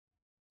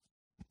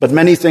 But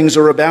many things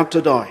are about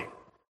to die.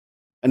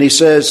 And he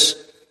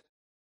says,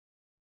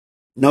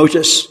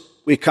 notice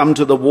we come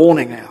to the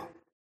warning now.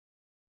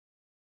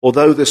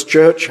 Although this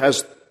church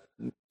has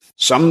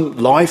some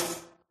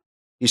life,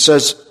 he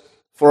says,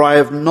 for I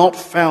have not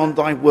found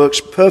thy works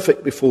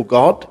perfect before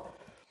God.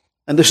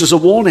 And this is a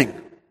warning.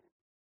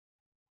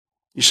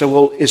 You say,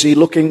 well, is he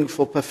looking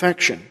for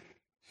perfection?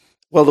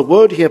 Well, the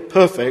word here,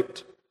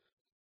 perfect,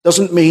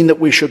 doesn't mean that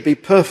we should be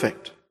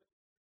perfect.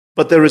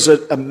 But there is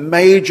a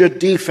major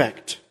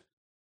defect.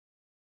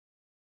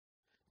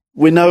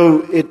 We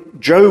know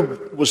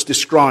Job was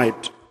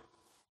described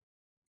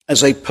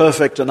as a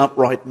perfect and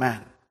upright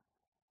man.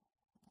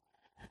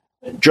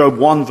 Job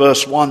 1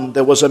 verse 1,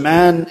 there was a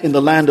man in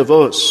the land of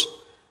Uz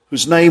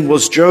whose name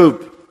was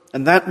Job,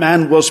 and that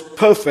man was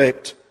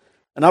perfect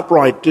and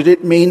upright. Did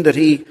it mean that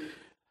he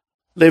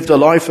lived a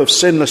life of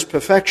sinless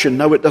perfection?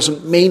 No, it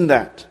doesn't mean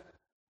that.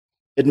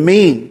 It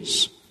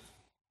means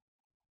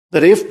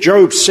that if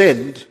Job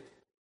sinned,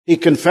 he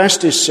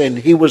confessed his sin,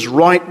 he was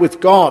right with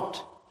God.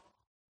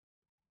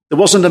 There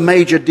wasn't a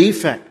major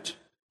defect.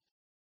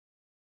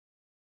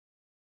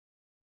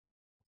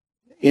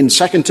 In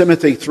 2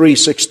 Timothy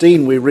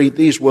 3:16, we read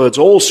these words,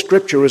 all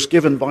scripture is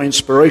given by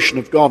inspiration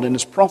of God and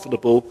is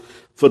profitable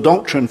for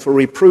doctrine, for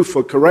reproof,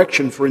 for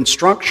correction, for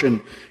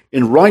instruction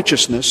in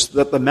righteousness,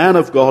 that the man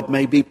of God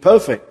may be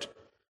perfect.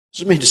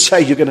 Doesn't mean to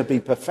say you're going to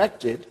be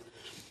perfected,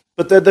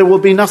 but that there will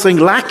be nothing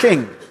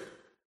lacking,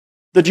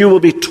 that you will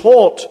be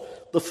taught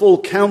the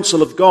full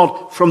counsel of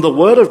God from the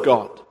Word of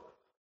God.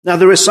 Now,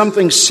 there is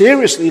something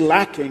seriously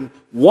lacking,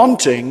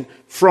 wanting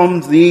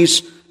from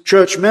these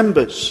church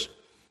members.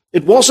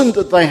 It wasn't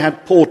that they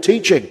had poor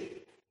teaching,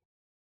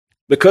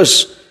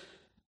 because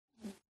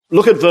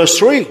look at verse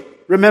 3.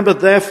 Remember,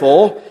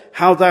 therefore,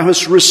 how thou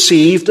hast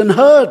received and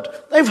heard.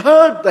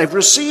 They've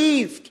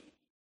received.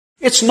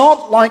 It's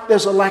not like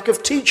there's a lack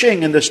of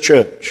teaching in this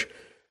church.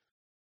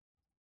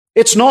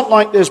 It's not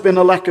like there's been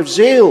a lack of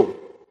zeal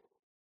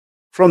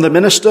from the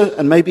minister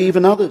and maybe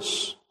even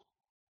others.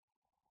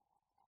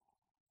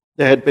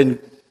 There had been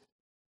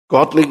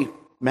godly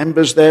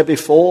members there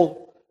before.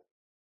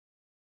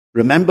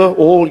 Remember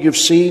all you've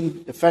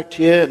seen, in fact,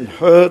 here and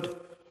heard. You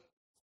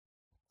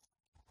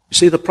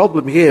see, the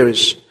problem here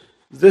is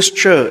this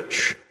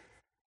church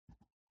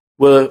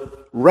were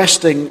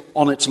resting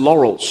on its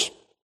laurels.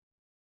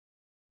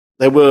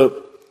 They were,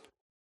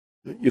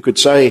 you could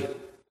say,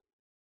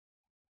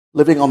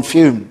 living on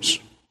fumes.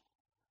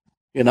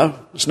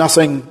 There's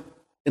nothing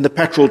in the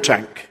petrol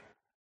tank.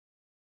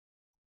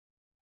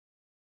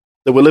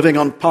 They were living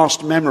on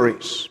past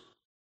memories.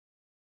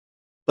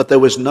 But there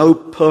was no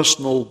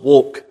personal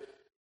walk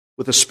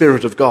with the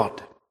Spirit of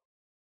God.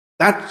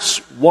 That's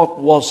what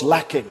was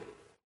lacking.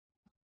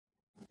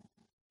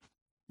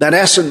 That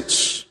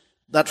essence,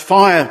 that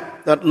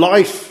fire, that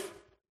life,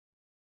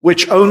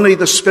 which only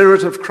the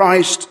Spirit of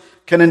Christ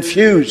can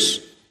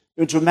infuse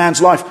into a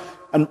man's life.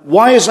 And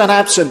why is that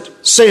absent?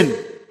 Sin.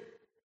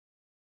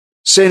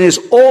 Sin is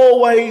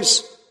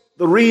always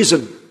the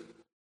reason.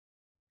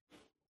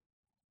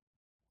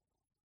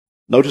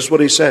 Notice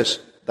what he says.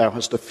 Thou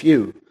hast a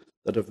few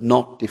that have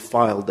not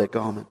defiled their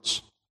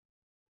garments.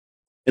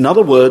 In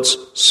other words,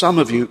 some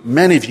of you,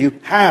 many of you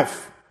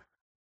have.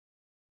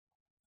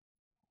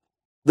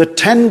 The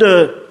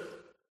tender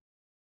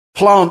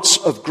plants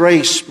of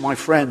grace, my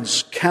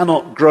friends,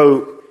 cannot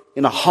grow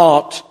in a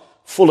heart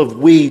full of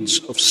weeds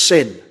of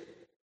sin.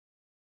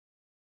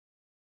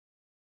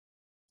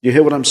 You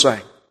hear what I'm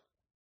saying?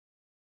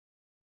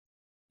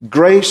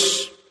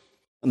 Grace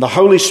and the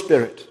Holy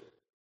Spirit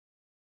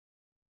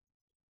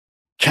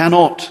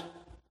cannot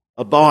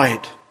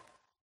abide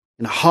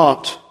in a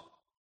heart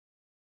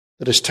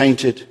that is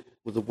tainted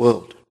with the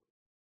world.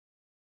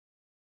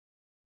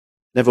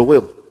 Never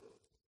will.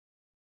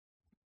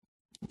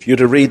 If you were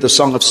to read the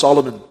Song of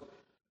Solomon,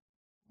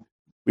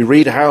 we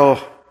read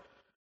how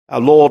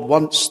our Lord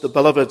wants the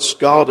beloved's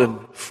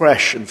garden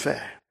fresh and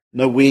fair.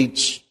 No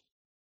weeds,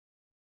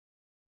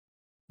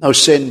 no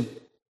sin.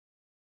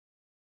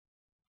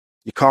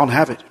 You can't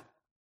have it.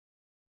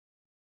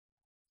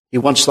 He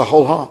wants the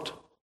whole heart.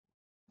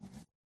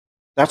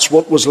 That's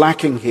what was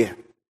lacking here.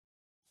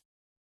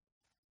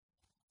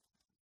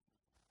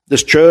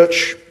 This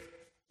church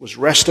was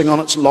resting on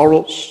its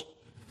laurels.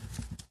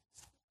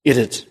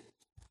 It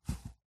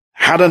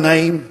had a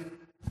name,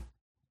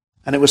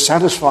 and it was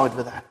satisfied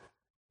with that.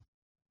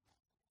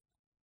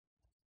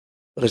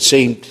 But it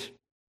seemed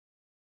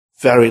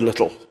very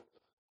little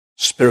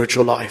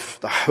spiritual life.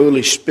 The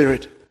Holy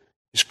Spirit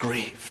is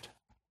grieved.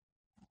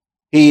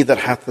 He that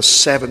hath the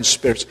 7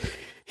 spirits,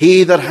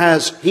 he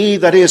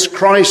that is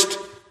Christ,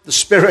 the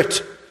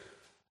Spirit,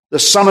 the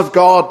Son of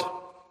God,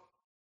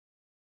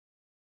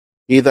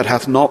 he that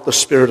hath not the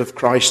Spirit of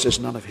Christ is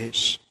none of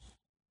his.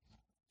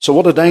 So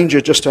what a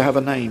danger just to have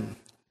a name,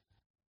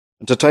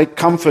 and to take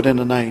comfort in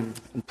a name,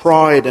 and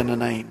pride in a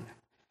name,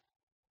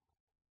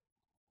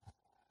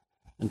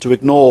 and to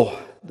ignore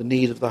the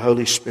need of the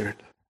Holy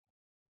Spirit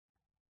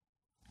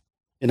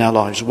in our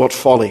lives. What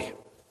folly.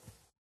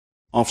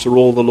 After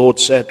all, the Lord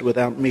said,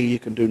 without me you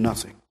can do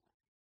nothing.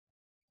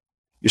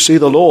 You see,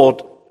 the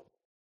Lord,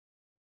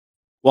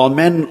 while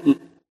men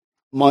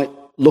might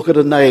look at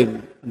a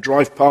name and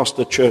drive past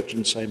the church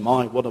and say,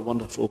 my, what a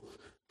wonderful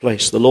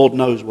place, the Lord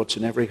knows what's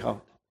in every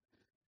heart.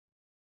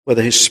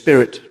 Whether his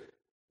Spirit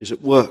is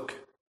at work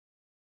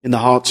in the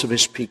hearts of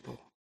his people.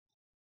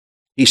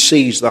 He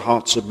sees the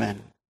hearts of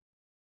men.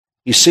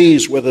 He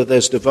sees whether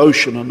there's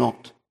devotion or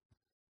not.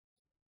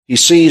 He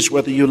sees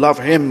whether you love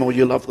him or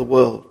you love the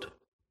world.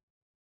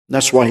 And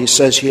that's why he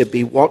says here,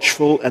 be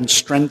watchful and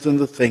strengthen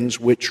the things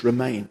which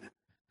remain.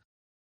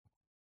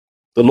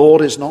 The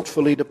Lord is not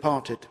fully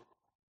departed.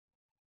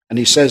 And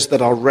he says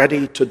that are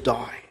ready to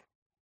die.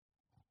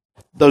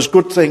 Those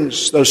good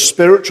things, those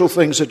spiritual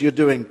things that you're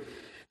doing,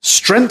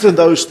 strengthen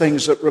those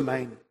things that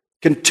remain.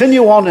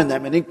 Continue on in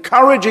them and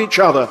encourage each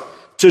other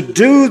to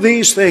do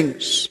these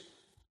things.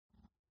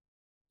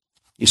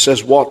 He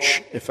says,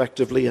 watch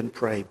effectively and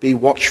pray. Be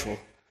watchful.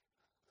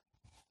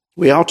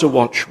 We are to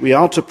watch. We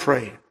are to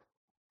pray.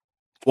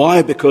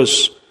 Why?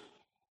 Because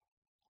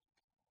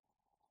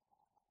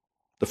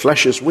the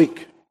flesh is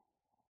weak.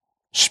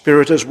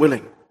 Spirit is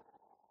willing.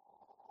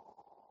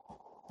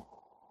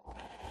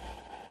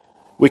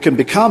 We can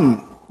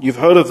become, you've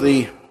heard of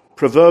the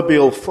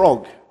proverbial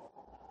frog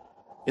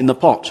in the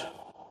pot.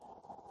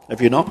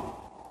 Have you not?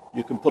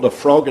 You can put a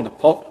frog in a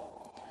pot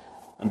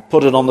and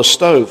put it on the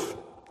stove.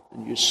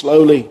 And you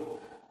slowly,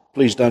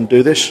 please don't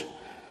do this,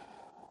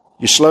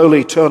 you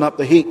slowly turn up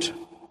the heat.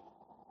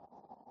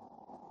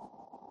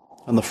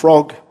 And the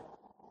frog,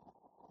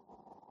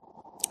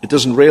 it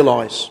doesn't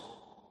realize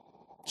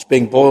it's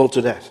being boiled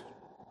to death.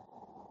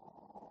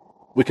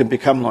 We can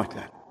become like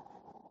that.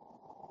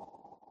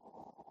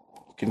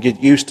 You can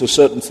get used to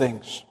certain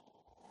things.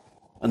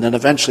 And then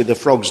eventually the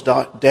frog's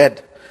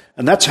dead.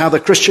 And that's how the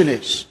Christian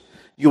is.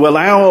 You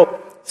allow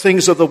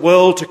things of the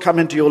world to come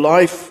into your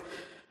life.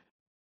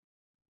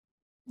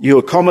 You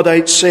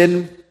accommodate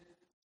sin.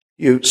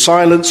 You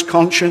silence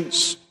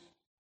conscience.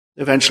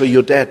 Eventually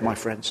you're dead, my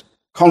friends.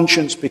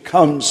 Conscience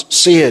becomes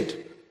seared.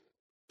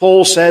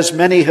 Paul says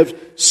many have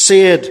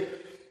seared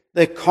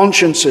their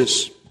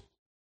consciences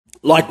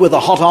like with a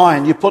hot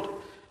iron. You put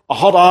a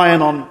hot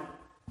iron on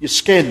your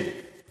skin.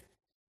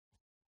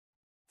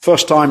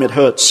 First time it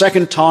hurts.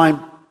 Second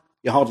time,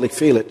 you hardly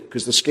feel it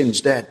because the skin's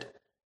dead.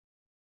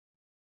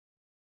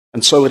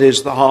 And so it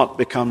is, the heart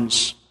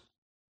becomes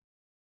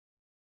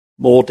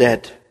more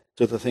dead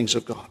to the things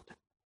of God.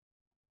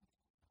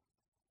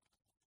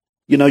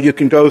 You know, you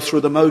can go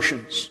through the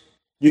motions.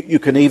 You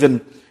can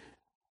even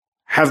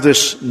have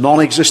this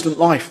non-existent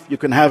life. You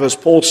can have, as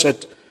Paul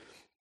said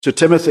to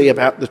Timothy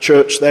about the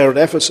church there at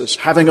Ephesus,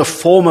 having a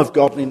form of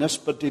godliness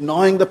but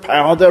denying the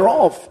power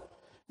thereof.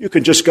 You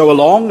can just go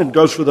along and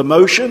go through the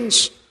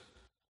motions,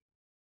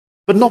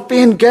 but not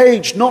be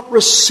engaged, not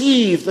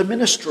receive the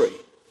ministry.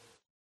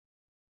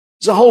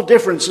 There's a whole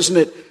difference, isn't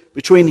it,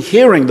 between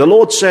hearing. The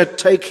Lord said,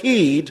 take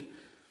heed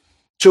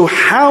to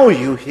how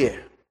you hear.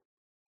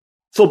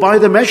 For by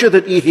the measure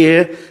that ye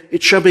hear,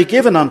 it shall be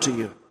given unto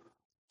you.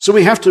 So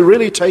we have to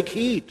really take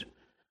heed.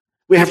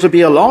 We have to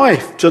be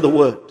alive to the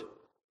word.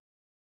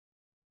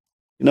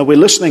 You know, we're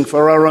listening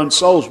for our own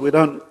souls. We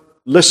don't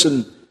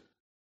listen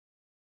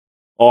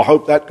or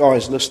hope that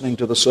guy's listening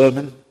to the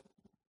sermon,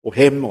 or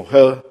him or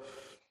her.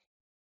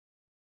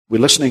 We're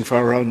listening for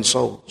our own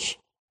souls.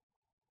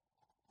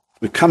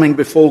 We're coming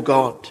before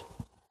God.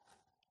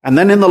 And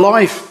then in the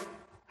life,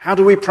 how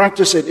do we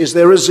practice it? Is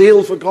there a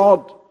zeal for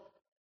God?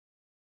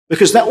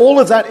 Because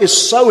all of that is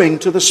sowing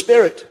to the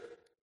Spirit.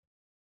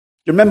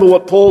 You remember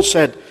what Paul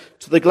said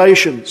to the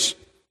Galatians?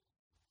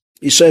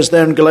 He says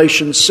there in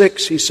Galatians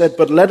 6, he said,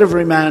 but let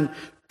every man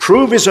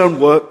prove his own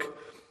work,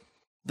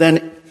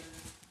 then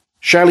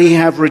shall he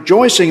have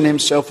rejoicing in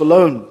himself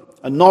alone,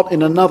 and not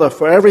in another,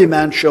 for every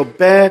man shall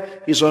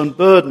bear his own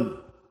burden.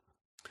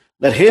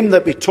 Let him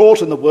that be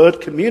taught in the word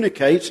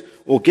communicate,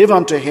 or give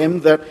unto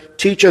him that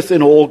teacheth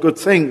in all good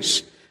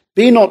things.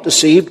 Be not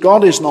deceived,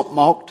 God is not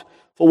mocked,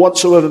 for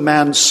whatsoever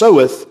man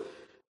soweth,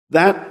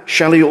 that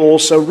shall he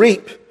also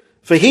reap.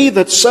 For he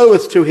that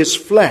soweth to his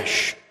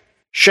flesh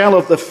shall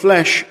of the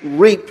flesh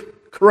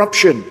reap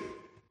corruption.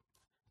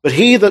 But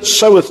he that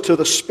soweth to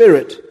the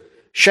Spirit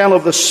shall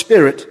of the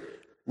Spirit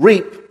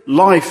reap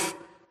life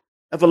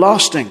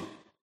everlasting.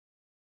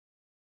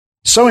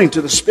 Sowing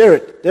to the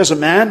Spirit. There's a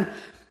man,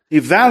 he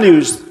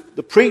values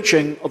the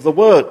preaching of the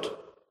word,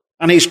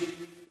 and he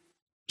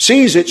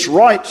sees it's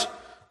right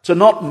to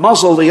not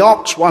muzzle the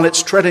ox while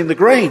it's treading the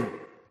grain.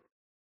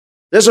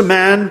 There's a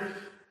man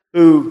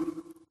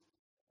who,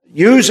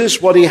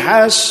 uses what he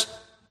has.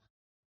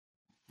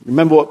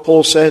 Remember what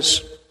Paul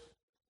says?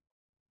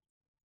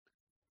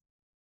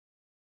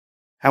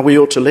 How we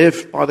ought to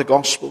live by the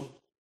gospel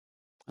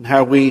and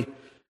how we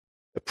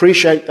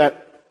appreciate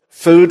that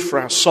food for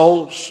our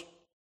souls.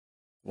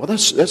 Well,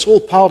 that's all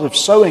part of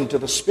sowing to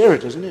the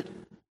Spirit, isn't it?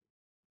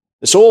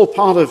 It's all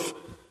part of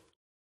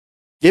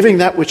giving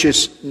that which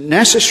is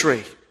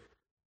necessary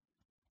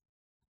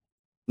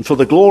and for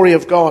the glory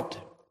of God.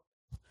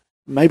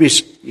 Maybe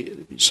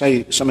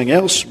say something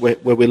else, where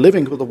we're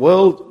living with the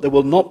world, there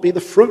will not be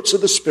the fruits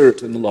of the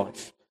Spirit in the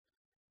life.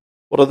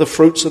 What are the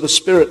fruits of the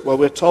Spirit? Well,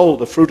 we're told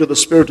the fruit of the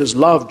Spirit is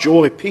love,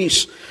 joy,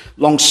 peace,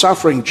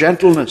 long-suffering,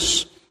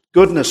 gentleness,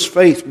 goodness,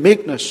 faith,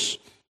 meekness,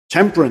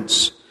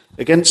 temperance.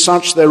 Against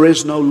such there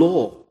is no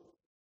law.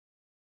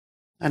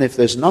 And if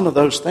there's none of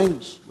those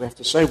things, we have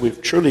to say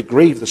we've truly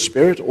grieved the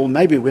Spirit, or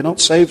maybe we're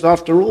not saved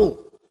after all.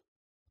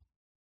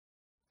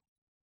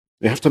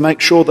 We have to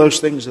make sure those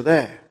things are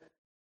there.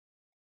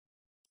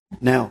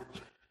 Now,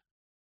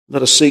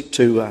 let us seek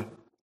to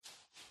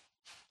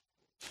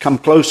come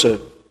closer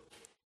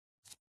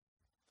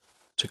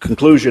to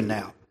conclusion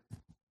now.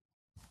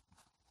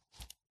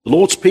 The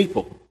Lord's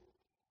people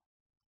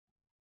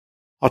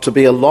are to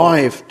be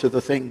alive to the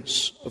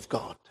things of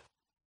God.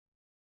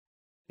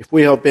 If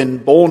we have been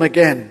born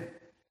again,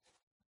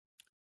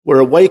 we're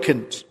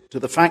awakened to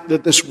the fact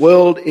that this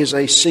world is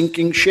a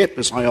sinking ship,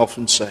 as I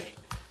often say.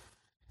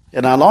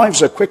 And our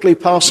lives are quickly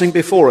passing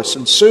before us,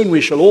 and soon we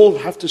shall all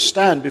have to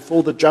stand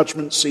before the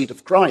judgment seat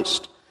of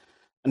Christ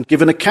and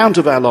give an account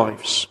of our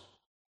lives.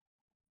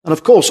 And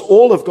of course,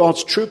 all of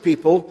God's true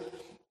people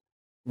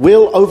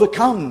will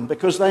overcome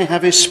because they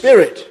have His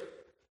Spirit,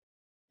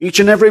 each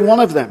and every one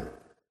of them.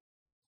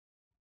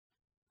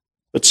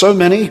 But so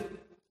many,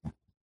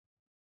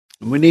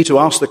 and we need to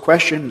ask the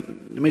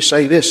question, let me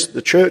say this,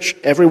 the church,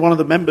 every one of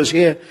the members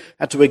here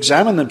had to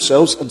examine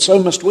themselves, and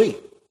so must we.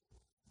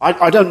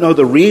 I don't know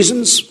the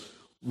reasons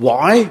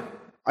why.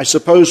 I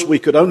suppose we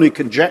could only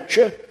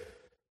conjecture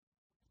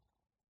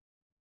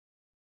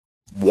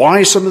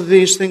why some of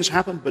these things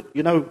happen, but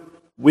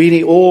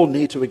we all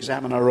need to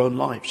examine our own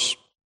lives.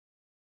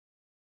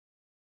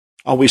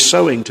 Are we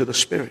sowing to the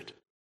Spirit?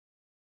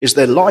 Is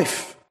there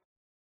life?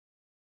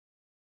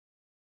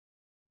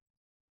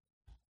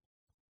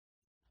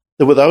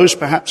 There were those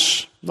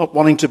perhaps not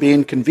wanting to be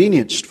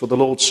inconvenienced for the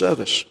Lord's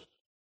service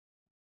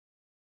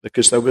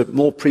because they were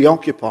more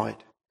preoccupied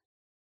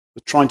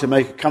with trying to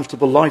make a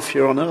comfortable life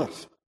here on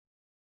earth.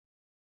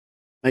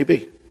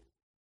 Maybe.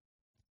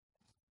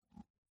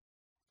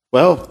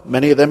 Well,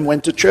 many of them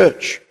went to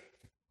church.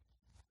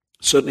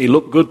 Certainly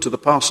looked good to the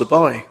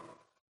passerby.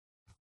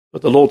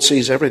 But the Lord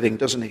sees everything,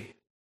 doesn't He?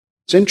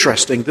 It's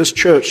interesting, this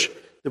church,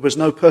 there was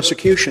no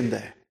persecution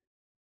there.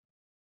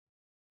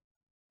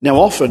 Now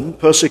often,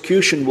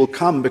 persecution will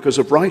come because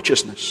of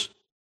righteousness.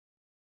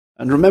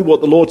 And remember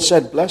what the Lord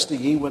said, blessed are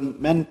ye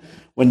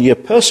when ye are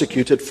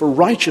persecuted for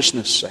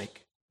righteousness' sake.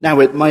 Now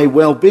it may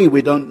well be,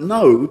 we don't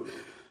know,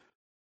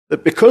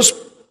 that because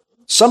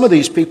some of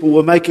these people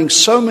were making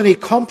so many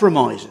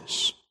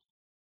compromises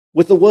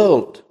with the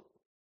world,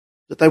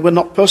 that they were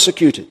not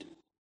persecuted.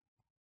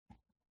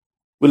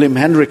 William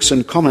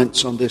Hendrickson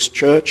comments on this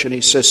church, and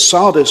he says,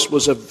 Sardis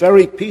was a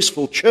very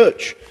peaceful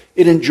church.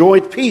 It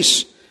enjoyed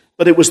peace,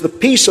 but it was the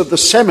peace of the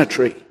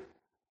cemetery.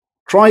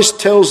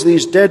 Christ tells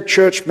these dead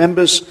church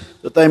members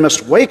that they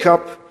must wake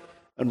up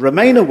and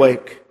remain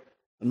awake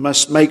and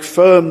must make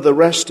firm the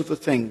rest of the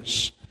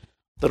things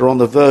that are on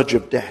the verge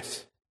of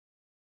death.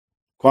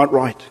 Quite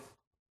right.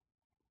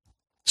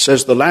 It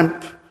says the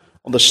lamp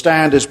on the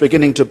stand is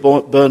beginning to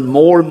burn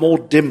more and more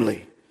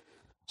dimly.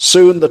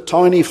 Soon the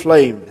tiny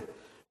flame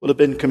will have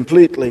been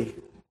completely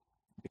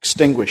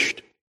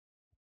extinguished.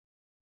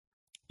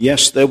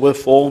 Yes, there were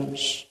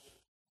forms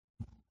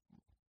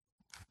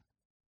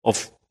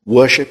of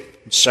worship,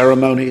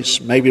 ceremonies,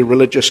 maybe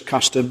religious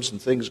customs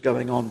and things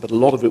going on, but a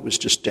lot of it was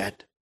just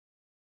dead.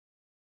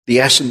 The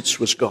essence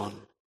was gone.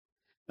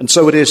 And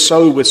so it is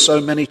so with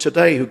so many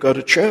today who go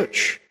to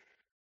church,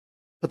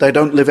 but they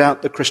don't live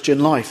out the Christian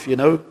life,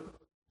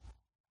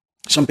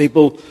 Some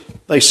people,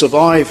 they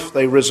survive,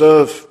 they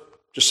reserve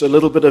just a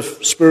little bit of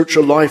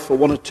spiritual life for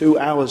 1 or 2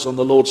 hours on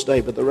the Lord's Day,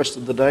 but the rest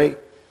of the day,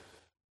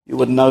 you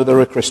wouldn't know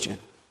they're a Christian.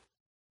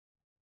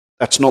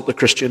 That's not the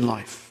Christian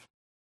life.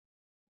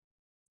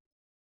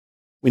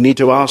 We need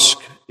to ask,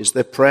 is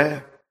there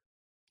prayer?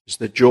 Is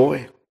there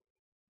joy?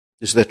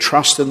 Is there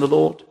trust in the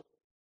Lord?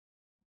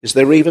 Is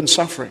there even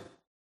suffering?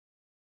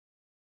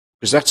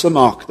 Because that's the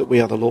mark that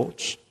we are the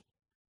Lord's.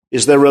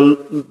 Is there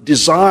a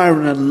desire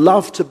and a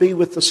love to be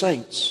with the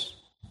saints?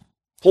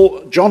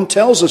 John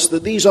tells us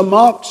that these are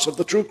marks of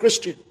the true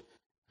Christian.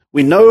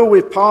 We know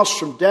we've passed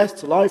from death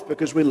to life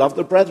because we love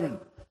the brethren.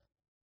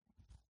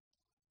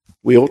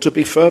 We ought to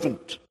be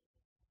fervent.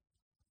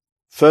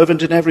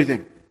 Fervent in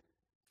everything.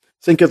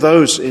 Think of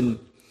those in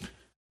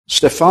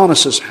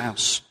Stephanus'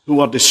 house who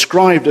are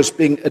described as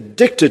being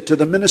addicted to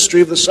the ministry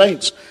of the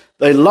saints.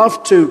 They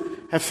love to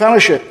have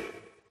fellowship.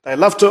 They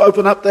love to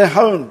open up their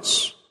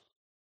homes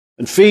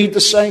and feed the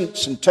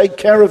saints and take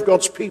care of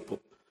God's people.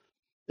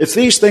 If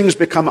these things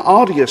become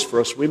arduous for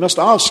us, we must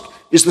ask,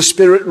 is the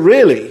Spirit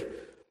really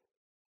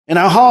in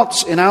our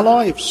hearts, in our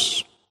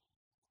lives?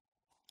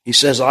 He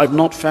says, I've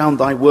not found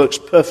thy works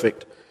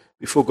perfect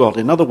before God.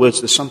 In other words,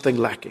 there's something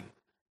lacking.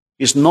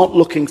 He's not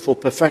looking for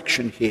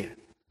perfection here.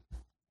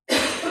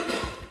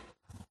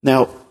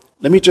 Now,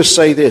 let me just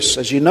say this.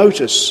 As you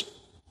notice,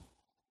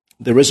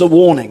 there is a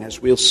warning, as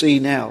we'll see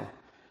now,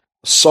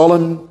 a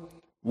solemn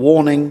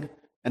warning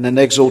and an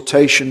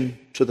exhortation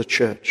to the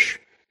church.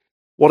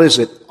 What is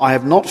it? I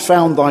have not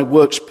found thy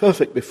works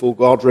perfect before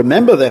God.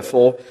 Remember,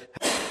 therefore,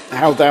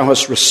 how thou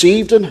hast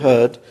received and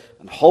heard,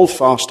 and hold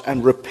fast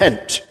and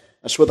repent.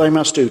 That's what they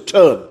must do.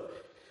 Turn.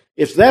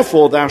 If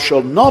therefore thou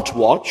shalt not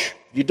watch,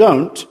 if you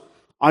don't,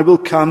 I will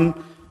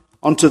come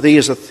unto thee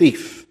as a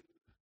thief,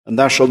 and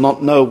thou shalt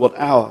not know what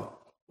hour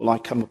will I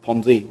come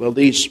upon thee. Well,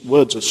 these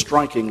words are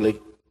strikingly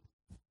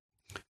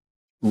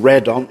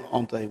read,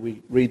 aren't they?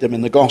 We read them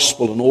in the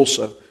gospel, and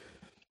also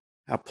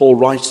how Paul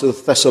writes to the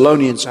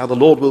Thessalonians how the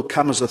Lord will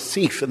come as a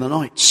thief in the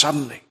night,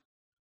 suddenly.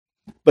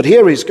 But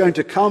here he's going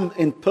to come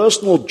in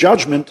personal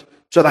judgment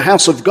to the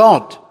house of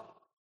God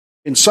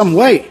in some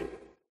way.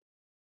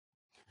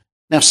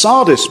 Now,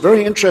 Sardis,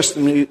 very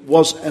interestingly,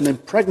 was an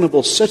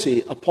impregnable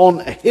city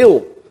upon a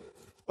hill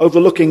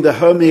overlooking the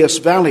Hermus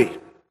Valley.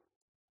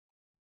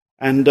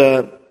 And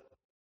the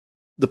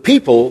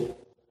people,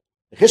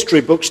 the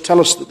history books tell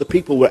us that the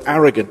people were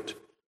arrogant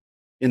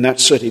in that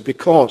city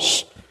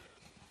because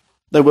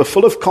they were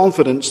full of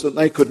confidence that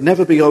they could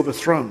never be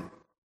overthrown.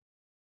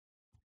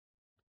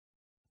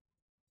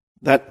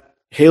 That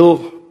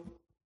hill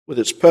with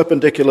its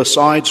perpendicular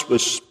sides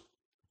was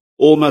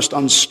almost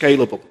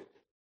unscalable.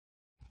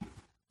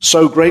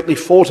 So greatly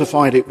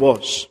fortified it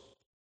was.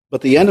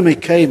 But the enemy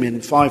came in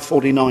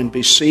 549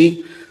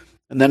 BC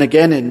and then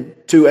again in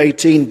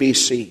 218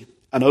 BC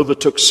and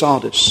overtook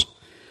Sardis.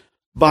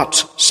 But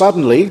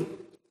suddenly,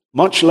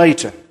 much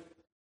later,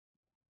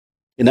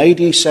 in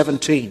AD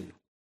 17,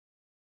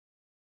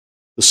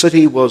 the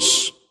city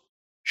was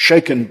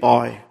shaken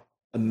by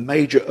a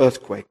major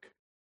earthquake.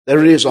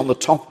 There it is on the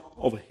top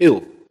of a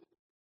hill.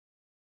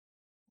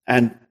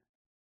 And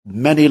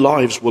many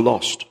lives were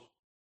lost.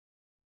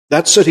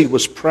 That city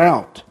was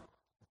proud.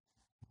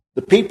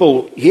 The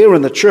people here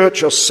in the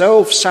church are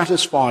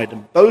self-satisfied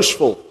and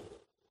boastful.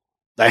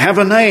 They have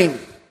a name.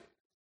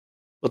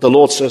 But the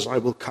Lord says, I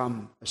will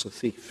come as a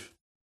thief.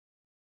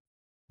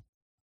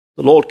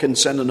 The Lord can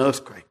send an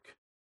earthquake.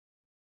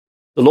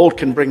 The Lord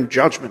can bring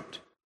judgment.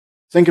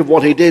 Think of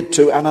what he did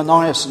to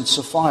Ananias and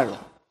Sapphira,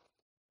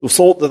 who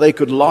thought that they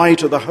could lie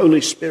to the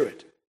Holy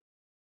Spirit.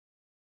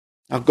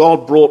 Now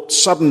God brought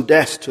sudden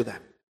death to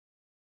them.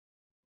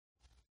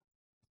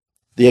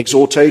 The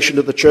exhortation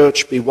of the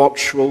church, be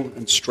watchful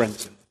and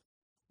strengthen.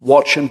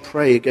 Watch and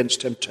pray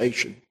against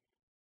temptation.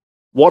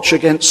 Watch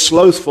against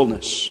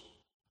slothfulness.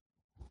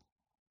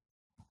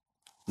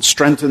 And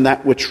strengthen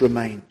that which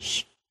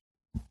remains.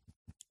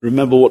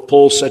 Remember what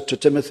Paul said to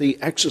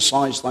Timothy,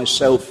 exercise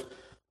thyself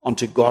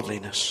unto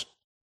godliness.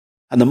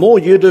 And the more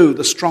you do,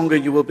 the stronger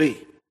you will be.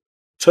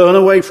 Turn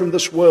away from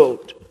this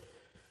world.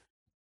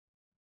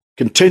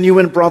 Continue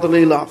in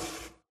brotherly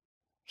love,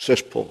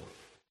 says Paul.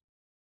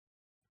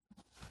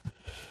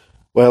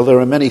 Well, there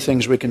are many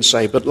things we can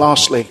say, but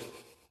lastly,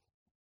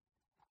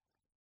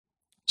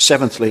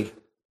 seventhly,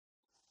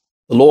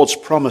 the Lord's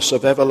promise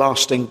of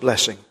everlasting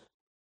blessing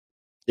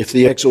if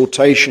the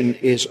exhortation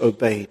is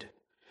obeyed.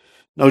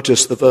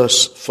 Notice the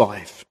verse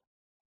 5.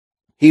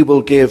 He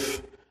will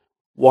give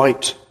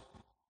white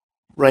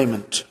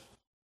raiment.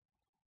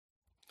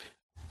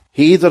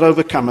 He that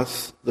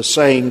overcometh, the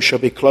same shall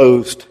be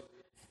clothed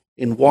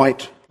in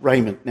white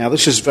raiment. Now,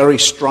 this is very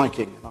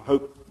striking, and I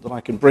hope that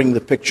I can bring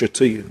the picture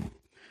to you.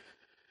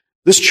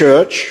 This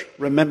church,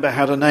 remember,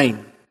 had a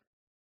name.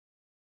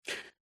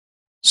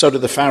 So did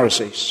the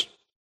Pharisees.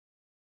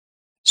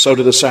 So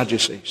did the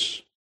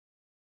Sadducees.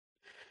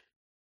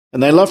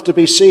 And they loved to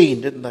be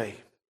seen, didn't they?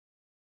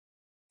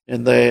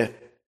 In their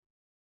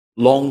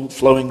long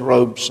flowing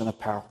robes and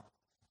apparel.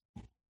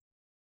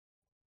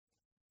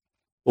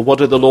 Well, what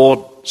did the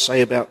Lord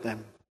say about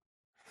them?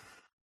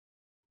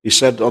 He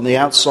said on the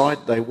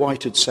outside they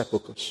whited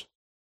sepulchres.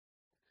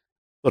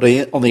 But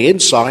on the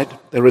inside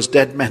there is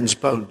dead men's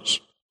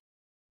bones.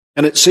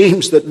 And it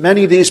seems that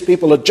many of these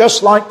people are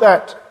just like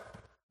that.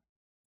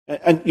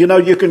 And you know,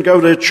 you can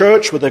go to a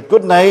church with a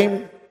good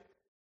name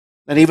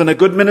and even a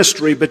good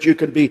ministry, but you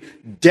can be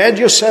dead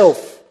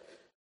yourself.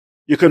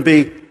 You can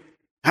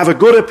have a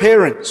good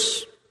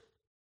appearance.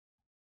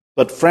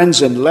 But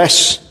friends,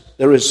 unless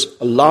there is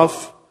a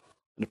love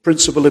and a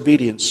principle of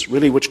obedience,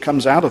 really, which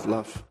comes out of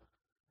love,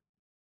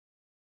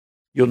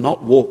 you'll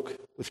not walk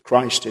with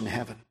Christ in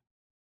heaven.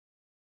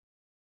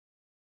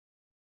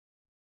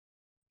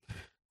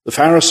 The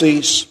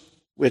Pharisees,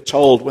 we're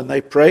told, when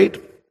they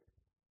prayed,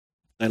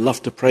 they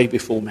loved to pray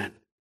before men.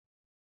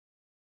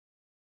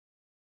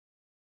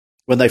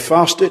 When they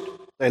fasted,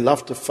 they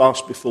loved to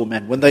fast before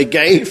men. When they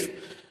gave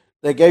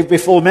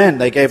before men.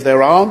 They gave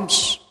their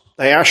alms,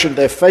 they ashened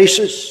their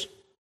faces.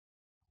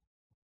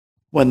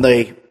 When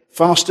they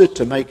fasted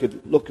to make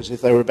it look as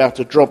if they were about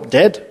to drop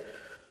dead.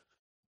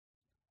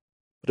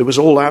 But it was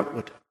all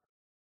outward.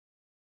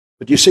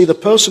 But you see, the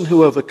person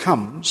who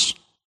overcomes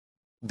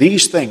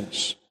these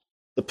things,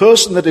 the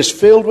person that is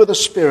filled with the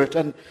Spirit,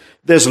 and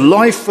there's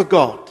life for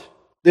God,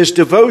 there's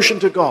devotion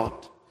to God,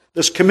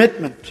 there's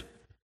commitment.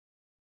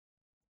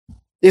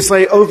 If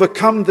they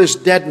overcome this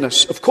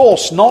deadness, of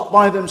course, not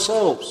by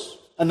themselves.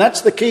 And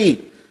that's the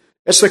key.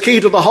 That's the key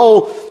to the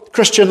whole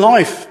Christian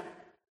life.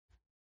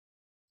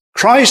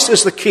 Christ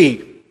is the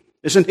key,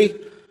 isn't he?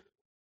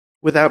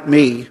 Without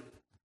me,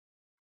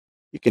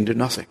 you can do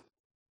nothing.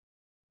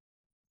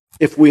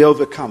 If we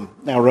overcome.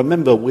 Now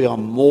remember, we are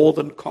more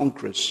than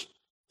conquerors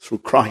through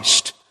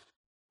Christ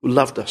who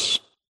loved us.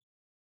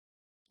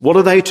 What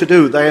are they to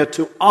do? They are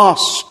to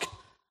ask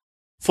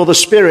for the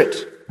Spirit.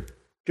 Do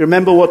you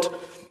remember what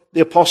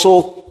the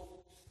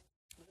apostle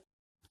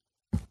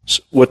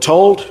were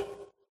told?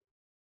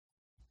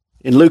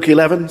 In Luke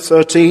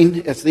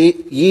 11:13, if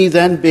ye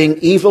then, being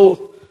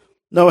evil,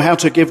 know how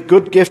to give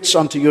good gifts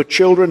unto your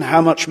children,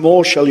 how much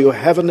more shall your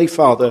heavenly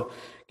Father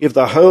give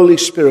the Holy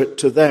Spirit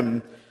to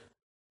them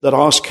that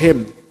ask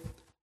him?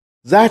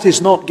 That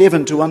is not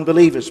given to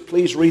unbelievers.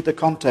 Please read the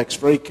context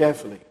very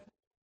carefully.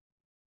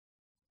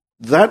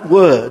 That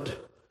word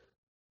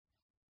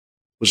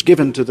was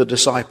given to the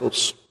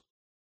disciples.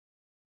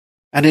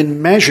 And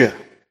in measure,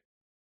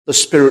 the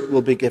Spirit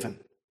will be given.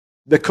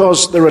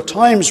 Because there are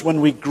times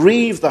when we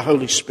grieve the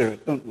Holy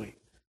Spirit, don't we?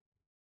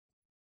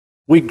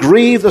 We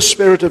grieve the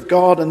Spirit of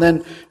God, and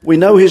then we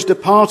know He's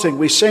departing.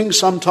 We sing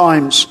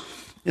sometimes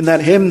in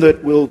that hymn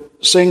that we'll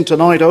sing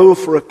tonight, "Oh,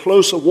 for a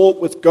closer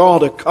walk with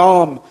God, a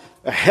calm,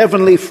 a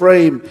heavenly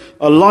frame,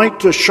 a light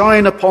to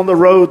shine upon the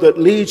road that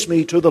leads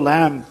me to the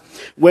Lamb.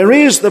 Where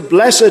is the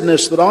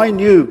blessedness that I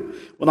knew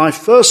when I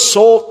first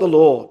sought the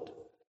Lord?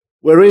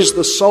 Where is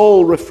the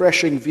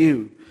soul-refreshing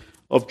view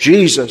of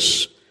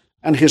Jesus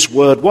and His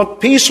Word? What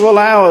peaceful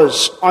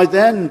hours I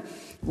then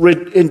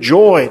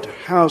enjoyed,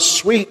 how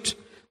sweet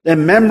their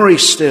memory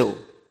still.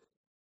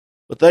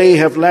 But they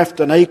have left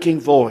an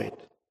aching void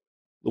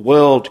the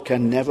world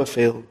can never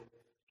fill.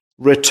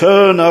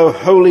 Return, O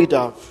holy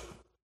dove,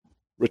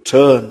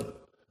 return,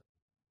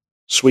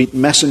 sweet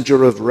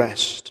messenger of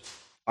rest.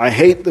 I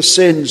hate the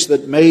sins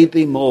that made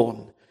thee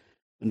mourn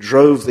and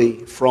drove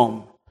thee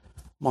from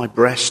my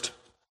breast."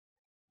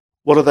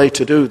 What are they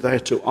to do? They are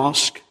to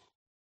ask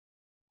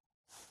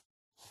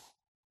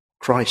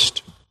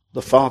Christ,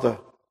 the Father,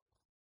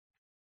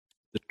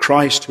 that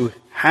Christ, who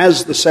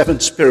has the seven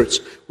spirits,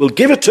 will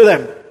give it to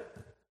them.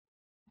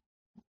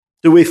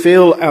 Do we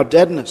feel our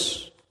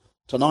deadness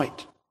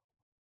tonight?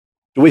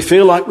 Do we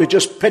feel like we're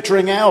just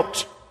petering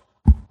out?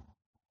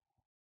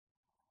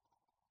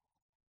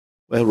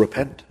 Well,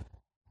 repent.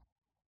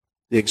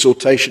 The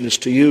exhortation is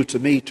to you, to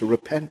me, to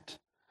repent.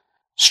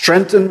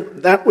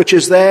 Strengthen that which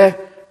is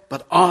there,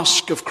 but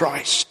ask of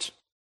Christ.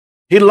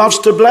 He loves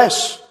to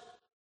bless.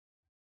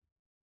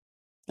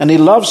 And He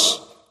loves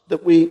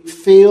that we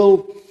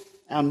feel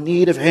our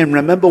need of Him.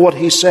 Remember what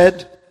He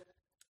said?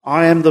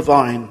 "I am the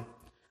vine,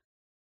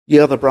 ye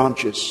are the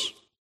branches.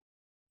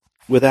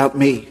 Without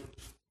me,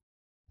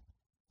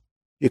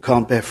 you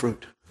can't bear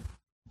fruit.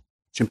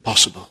 It's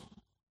impossible.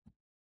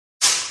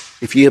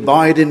 If ye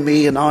abide in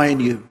me and I in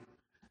you,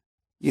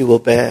 you will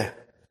bear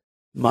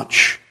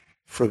much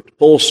fruit."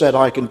 Paul said,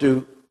 "I can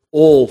do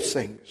all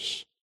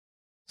things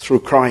through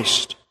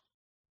Christ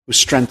who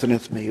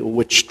strengtheneth me," or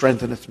which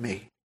strengtheneth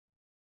me.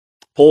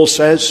 Paul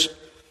says,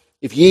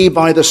 "If ye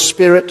by the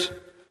Spirit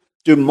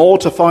do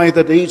mortify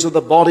the deeds of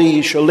the body,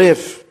 ye shall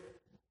live."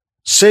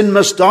 Sin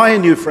must die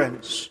in you,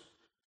 friends,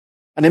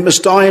 and it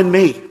must die in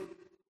me,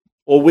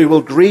 or we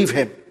will grieve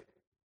Him,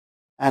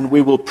 and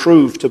we will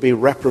prove to be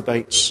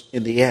reprobates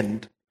in the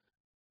end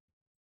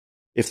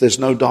if there's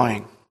no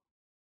dying.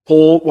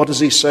 Paul, what does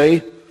he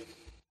say?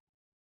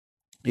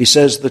 He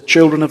says, "The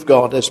children of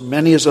God, as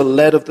many as are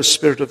led of the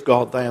Spirit of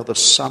God, they are the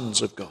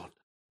sons of God."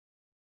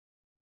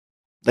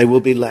 They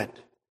will be led.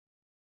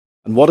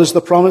 And what is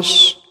the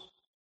promise?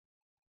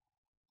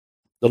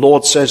 The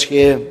Lord says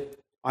here,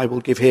 "I will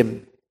give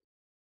him.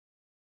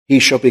 He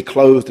shall be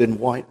clothed in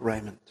white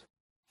raiment."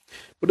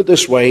 Put it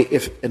this way,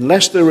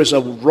 unless there is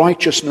a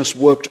righteousness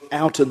worked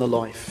out in the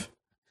life,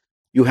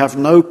 you have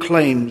no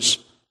claims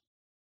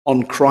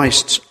on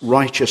Christ's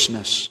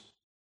righteousness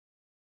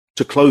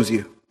to clothe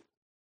you.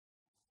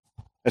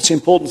 That's the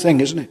important thing,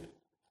 isn't it?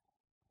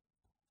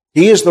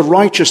 He is the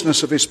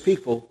righteousness of His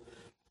people,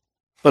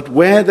 but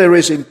where there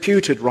is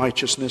imputed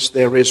righteousness,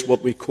 there is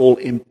what we call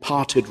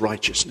imparted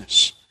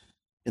righteousness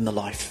in the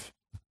life.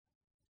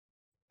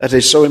 That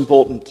is so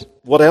important.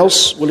 What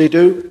else will He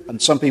do?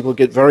 And some people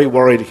get very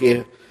worried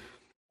here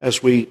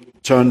as we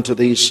turn to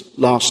the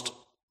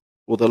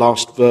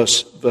last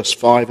verse, verse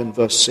 5 and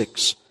verse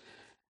 6.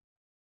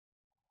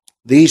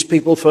 These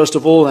people, first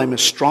of all, they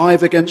must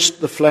strive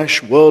against the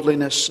flesh,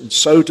 worldliness, and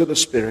so to the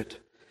Spirit.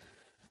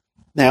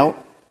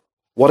 Now,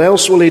 what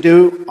else will He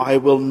do? "I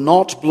will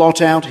not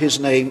blot out his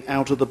name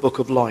out of the book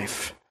of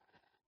life,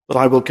 but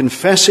I will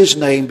confess his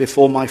name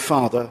before my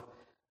Father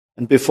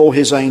and before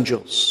his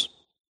angels.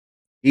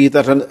 He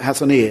that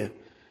hath an ear,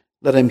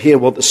 let him hear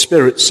what the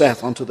Spirit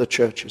saith unto the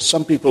churches.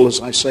 Some people,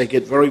 as I say,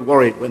 get very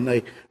worried when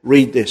they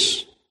read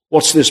this.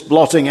 What's this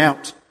blotting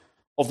out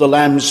of the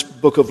Lamb's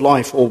book of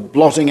life, or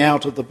blotting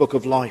out of the book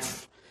of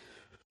life?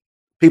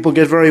 People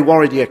get very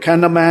worried here.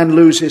 Can a man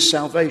lose his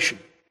salvation?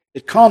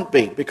 It can't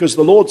be, because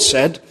the Lord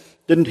said,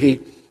 didn't he,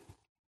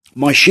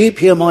 my sheep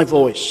hear my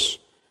voice,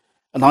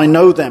 and I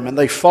know them, and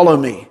they follow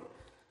me,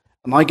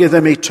 and I give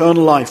them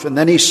eternal life. And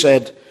then he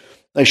said,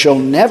 they shall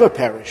never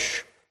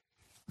perish,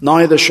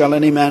 neither shall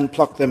any man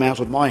pluck them out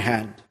of my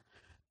hand,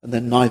 and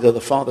then neither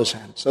the Father's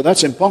hand. So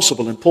that's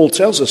impossible. And Paul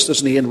tells us,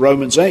 doesn't he, in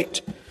Romans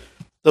 8,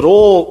 that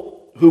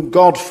all whom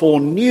God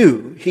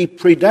foreknew, he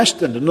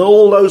predestined, and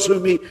all those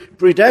whom he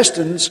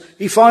predestines,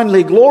 he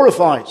finally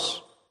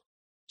glorifies.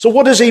 So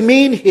what does he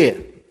mean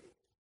here?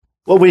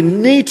 Well, we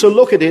need to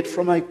look at it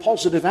from a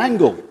positive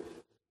angle.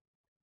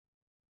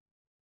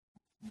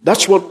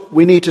 That's what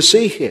we need to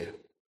see here.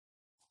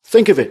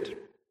 Think of it.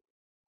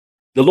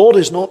 The Lord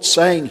is not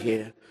saying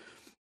here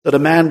that a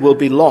man will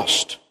be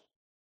lost.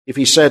 If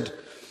he said,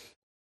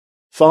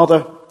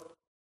 Father,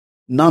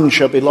 none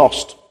shall be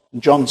lost,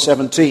 in John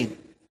 17.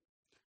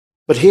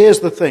 But here's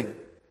the thing.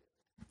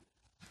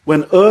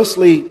 When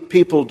earthly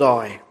people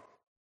die,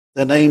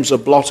 their names are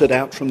blotted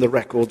out from the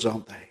records,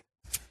 aren't they?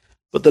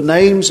 But the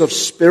names of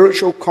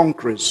spiritual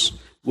conquerors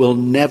will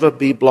never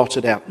be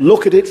blotted out.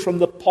 Look at it from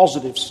the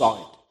positive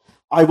side.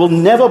 I will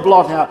never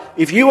blot out.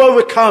 If you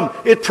overcome,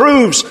 it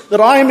proves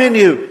that I'm in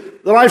you,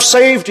 that I've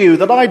saved you,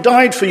 that I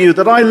died for you,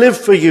 that I live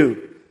for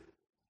you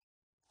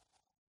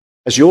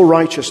as your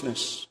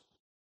righteousness,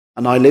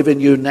 and I live in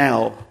you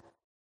now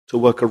to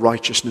work a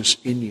righteousness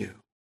in you.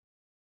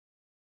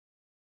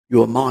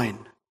 You are mine,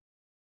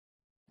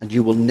 and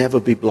you will never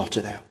be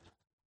blotted out.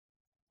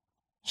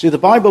 See, the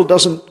Bible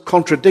doesn't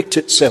contradict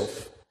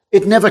itself.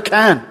 It never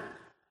can.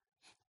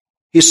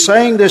 He's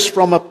saying this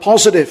from a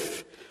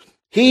positive.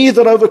 He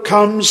that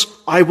overcomes,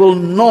 I will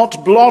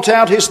not blot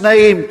out his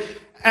name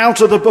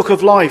out of the book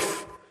of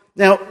life.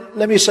 Now,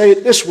 let me say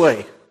it this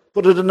way,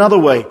 put it another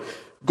way.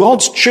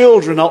 God's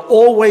children are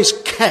always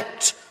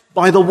kept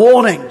by the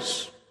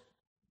warnings.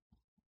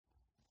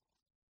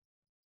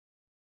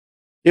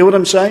 Hear what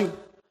I'm saying?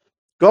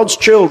 God's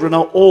children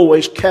are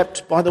always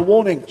kept by the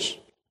warnings.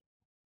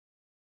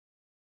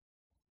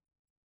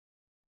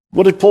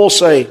 What did Paul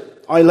say?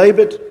 I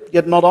labored,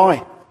 yet not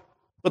I,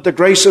 but the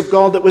grace of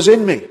God that was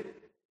in me.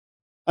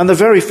 And the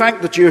very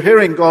fact that you're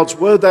hearing God's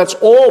word, that's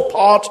all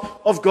part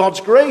of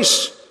God's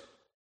grace.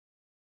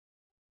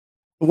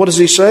 And what does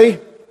he say?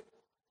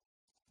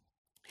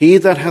 He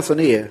that hath an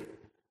ear,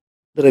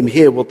 let him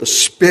hear what the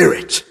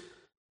Spirit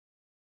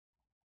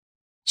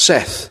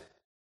saith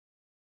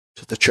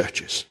to the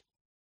churches.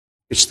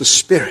 It's the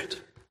Spirit.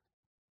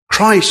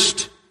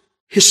 Christ,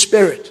 his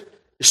Spirit,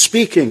 is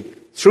speaking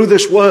through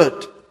this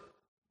word.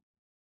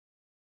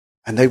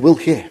 And they will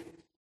hear.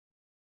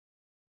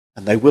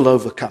 And they will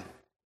overcome.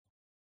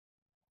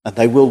 And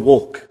they will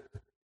walk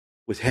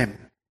with him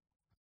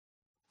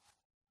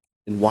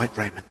in white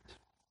raiment.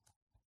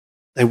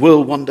 They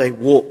will one day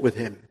walk with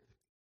him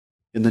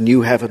in the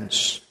new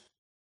heavens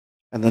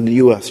and the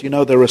new earth. You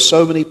know, there are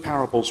so many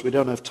parables we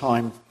don't have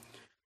time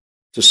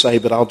to say,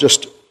 but I'll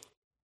just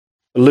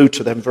allude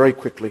to them very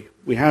quickly.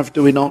 We have,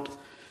 do we not,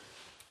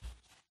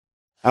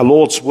 our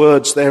Lord's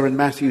words there in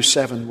Matthew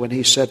 7 when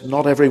he said,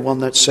 not every one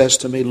that says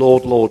to me,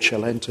 Lord, Lord,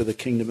 shall enter the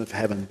kingdom of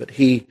heaven, but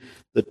he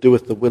that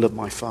doeth the will of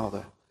my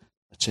Father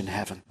that's in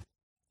heaven.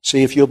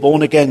 See, if you're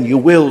born again, you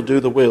will do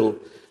the will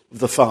of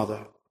the Father.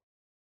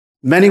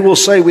 Many will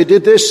say, we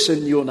did this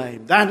in your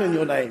name, that in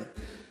your name.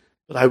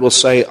 But I will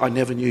say, I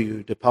never knew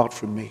you. Depart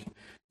from me,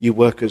 you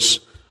workers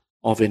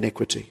of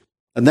iniquity.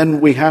 And then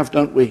we have,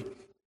 don't we,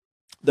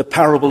 the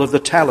parable of the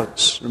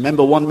talents.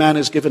 Remember, one man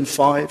is given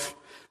 5,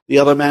 the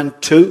other man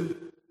 2,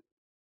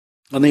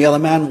 and the other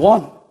man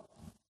 1.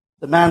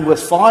 The man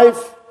with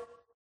 5,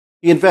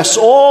 he invests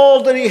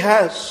all that he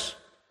has.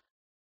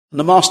 And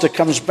the master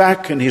comes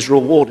back and he's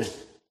rewarded.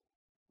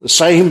 The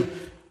same,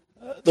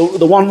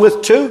 the one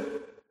with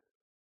 2.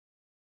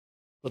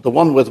 But the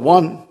one with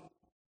 1,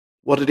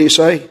 what did he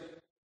say?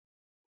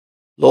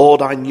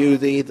 Lord, I knew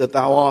thee that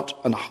thou art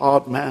an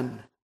hard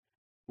man,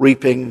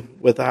 reaping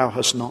where thou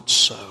hast not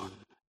sown,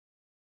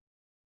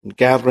 and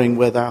gathering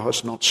where thou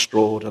hast not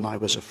strawed, and I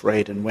was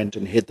afraid and went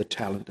and hid the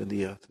talent in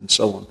the earth, and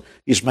so on.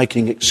 He's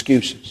making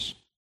excuses.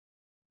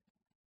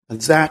 And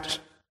that,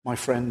 my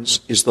friends,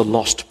 is the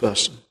lost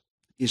person.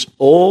 He's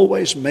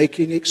always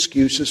making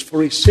excuses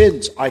for his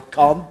sins. I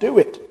can't do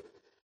it.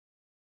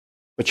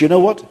 But you know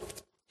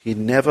what? He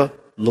never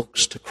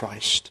looks to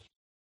Christ.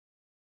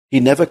 He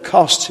never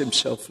casts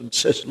himself and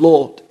says,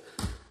 Lord,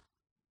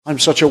 I'm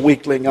such a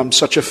weakling, I'm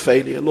such a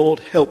failure. Lord,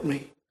 help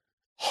me.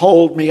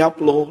 Hold me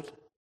up, Lord.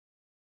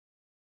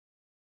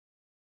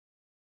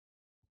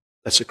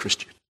 That's a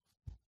Christian.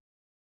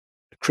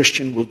 A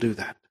Christian will do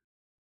that.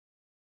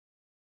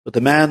 But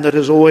the man that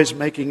is always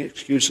making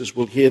excuses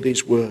will hear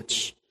these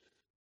words.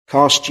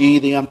 Cast ye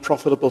the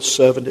unprofitable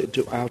servant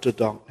into outer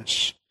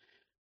darkness,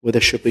 where there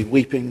shall be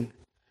weeping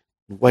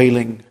and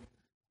wailing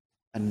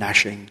and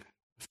gnashing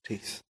of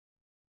teeth.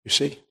 You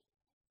see?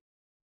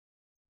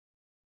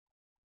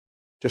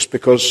 Just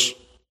because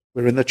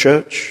we're in the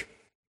church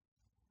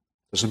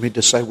doesn't mean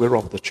to say we're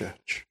of the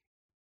church.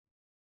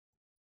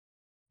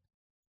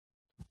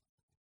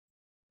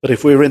 But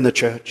if we're in the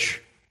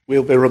church,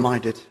 we'll be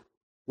reminded,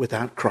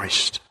 without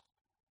Christ,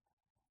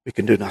 we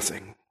can do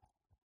nothing.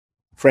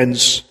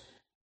 Friends,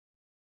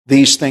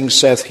 these things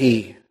saith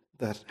he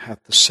that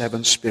hath the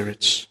 7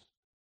 spirits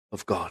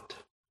of God.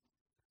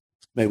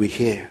 May we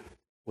hear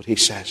what he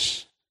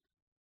says.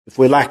 If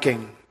we're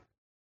lacking,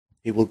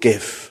 he will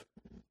give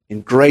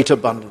in great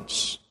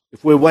abundance.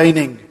 If we're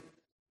waning,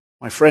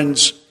 my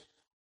friends,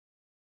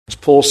 as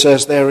Paul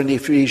says there in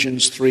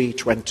Ephesians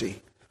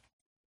 3:20,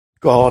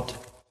 God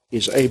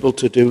is able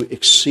to do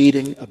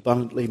exceeding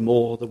abundantly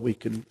more than we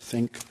can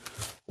think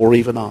or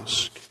even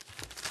ask.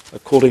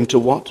 According to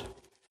what?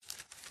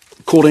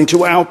 According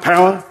to our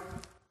power?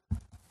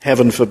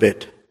 Heaven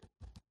forbid.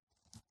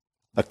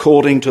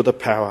 According to the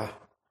power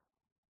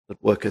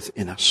that worketh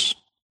in us,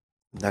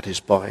 and that is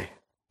by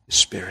his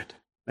Spirit.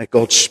 May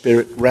God's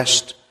Spirit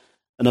rest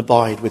and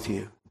abide with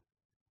you,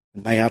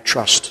 and may our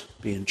trust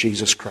be in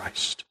Jesus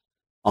Christ.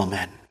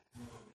 Amen.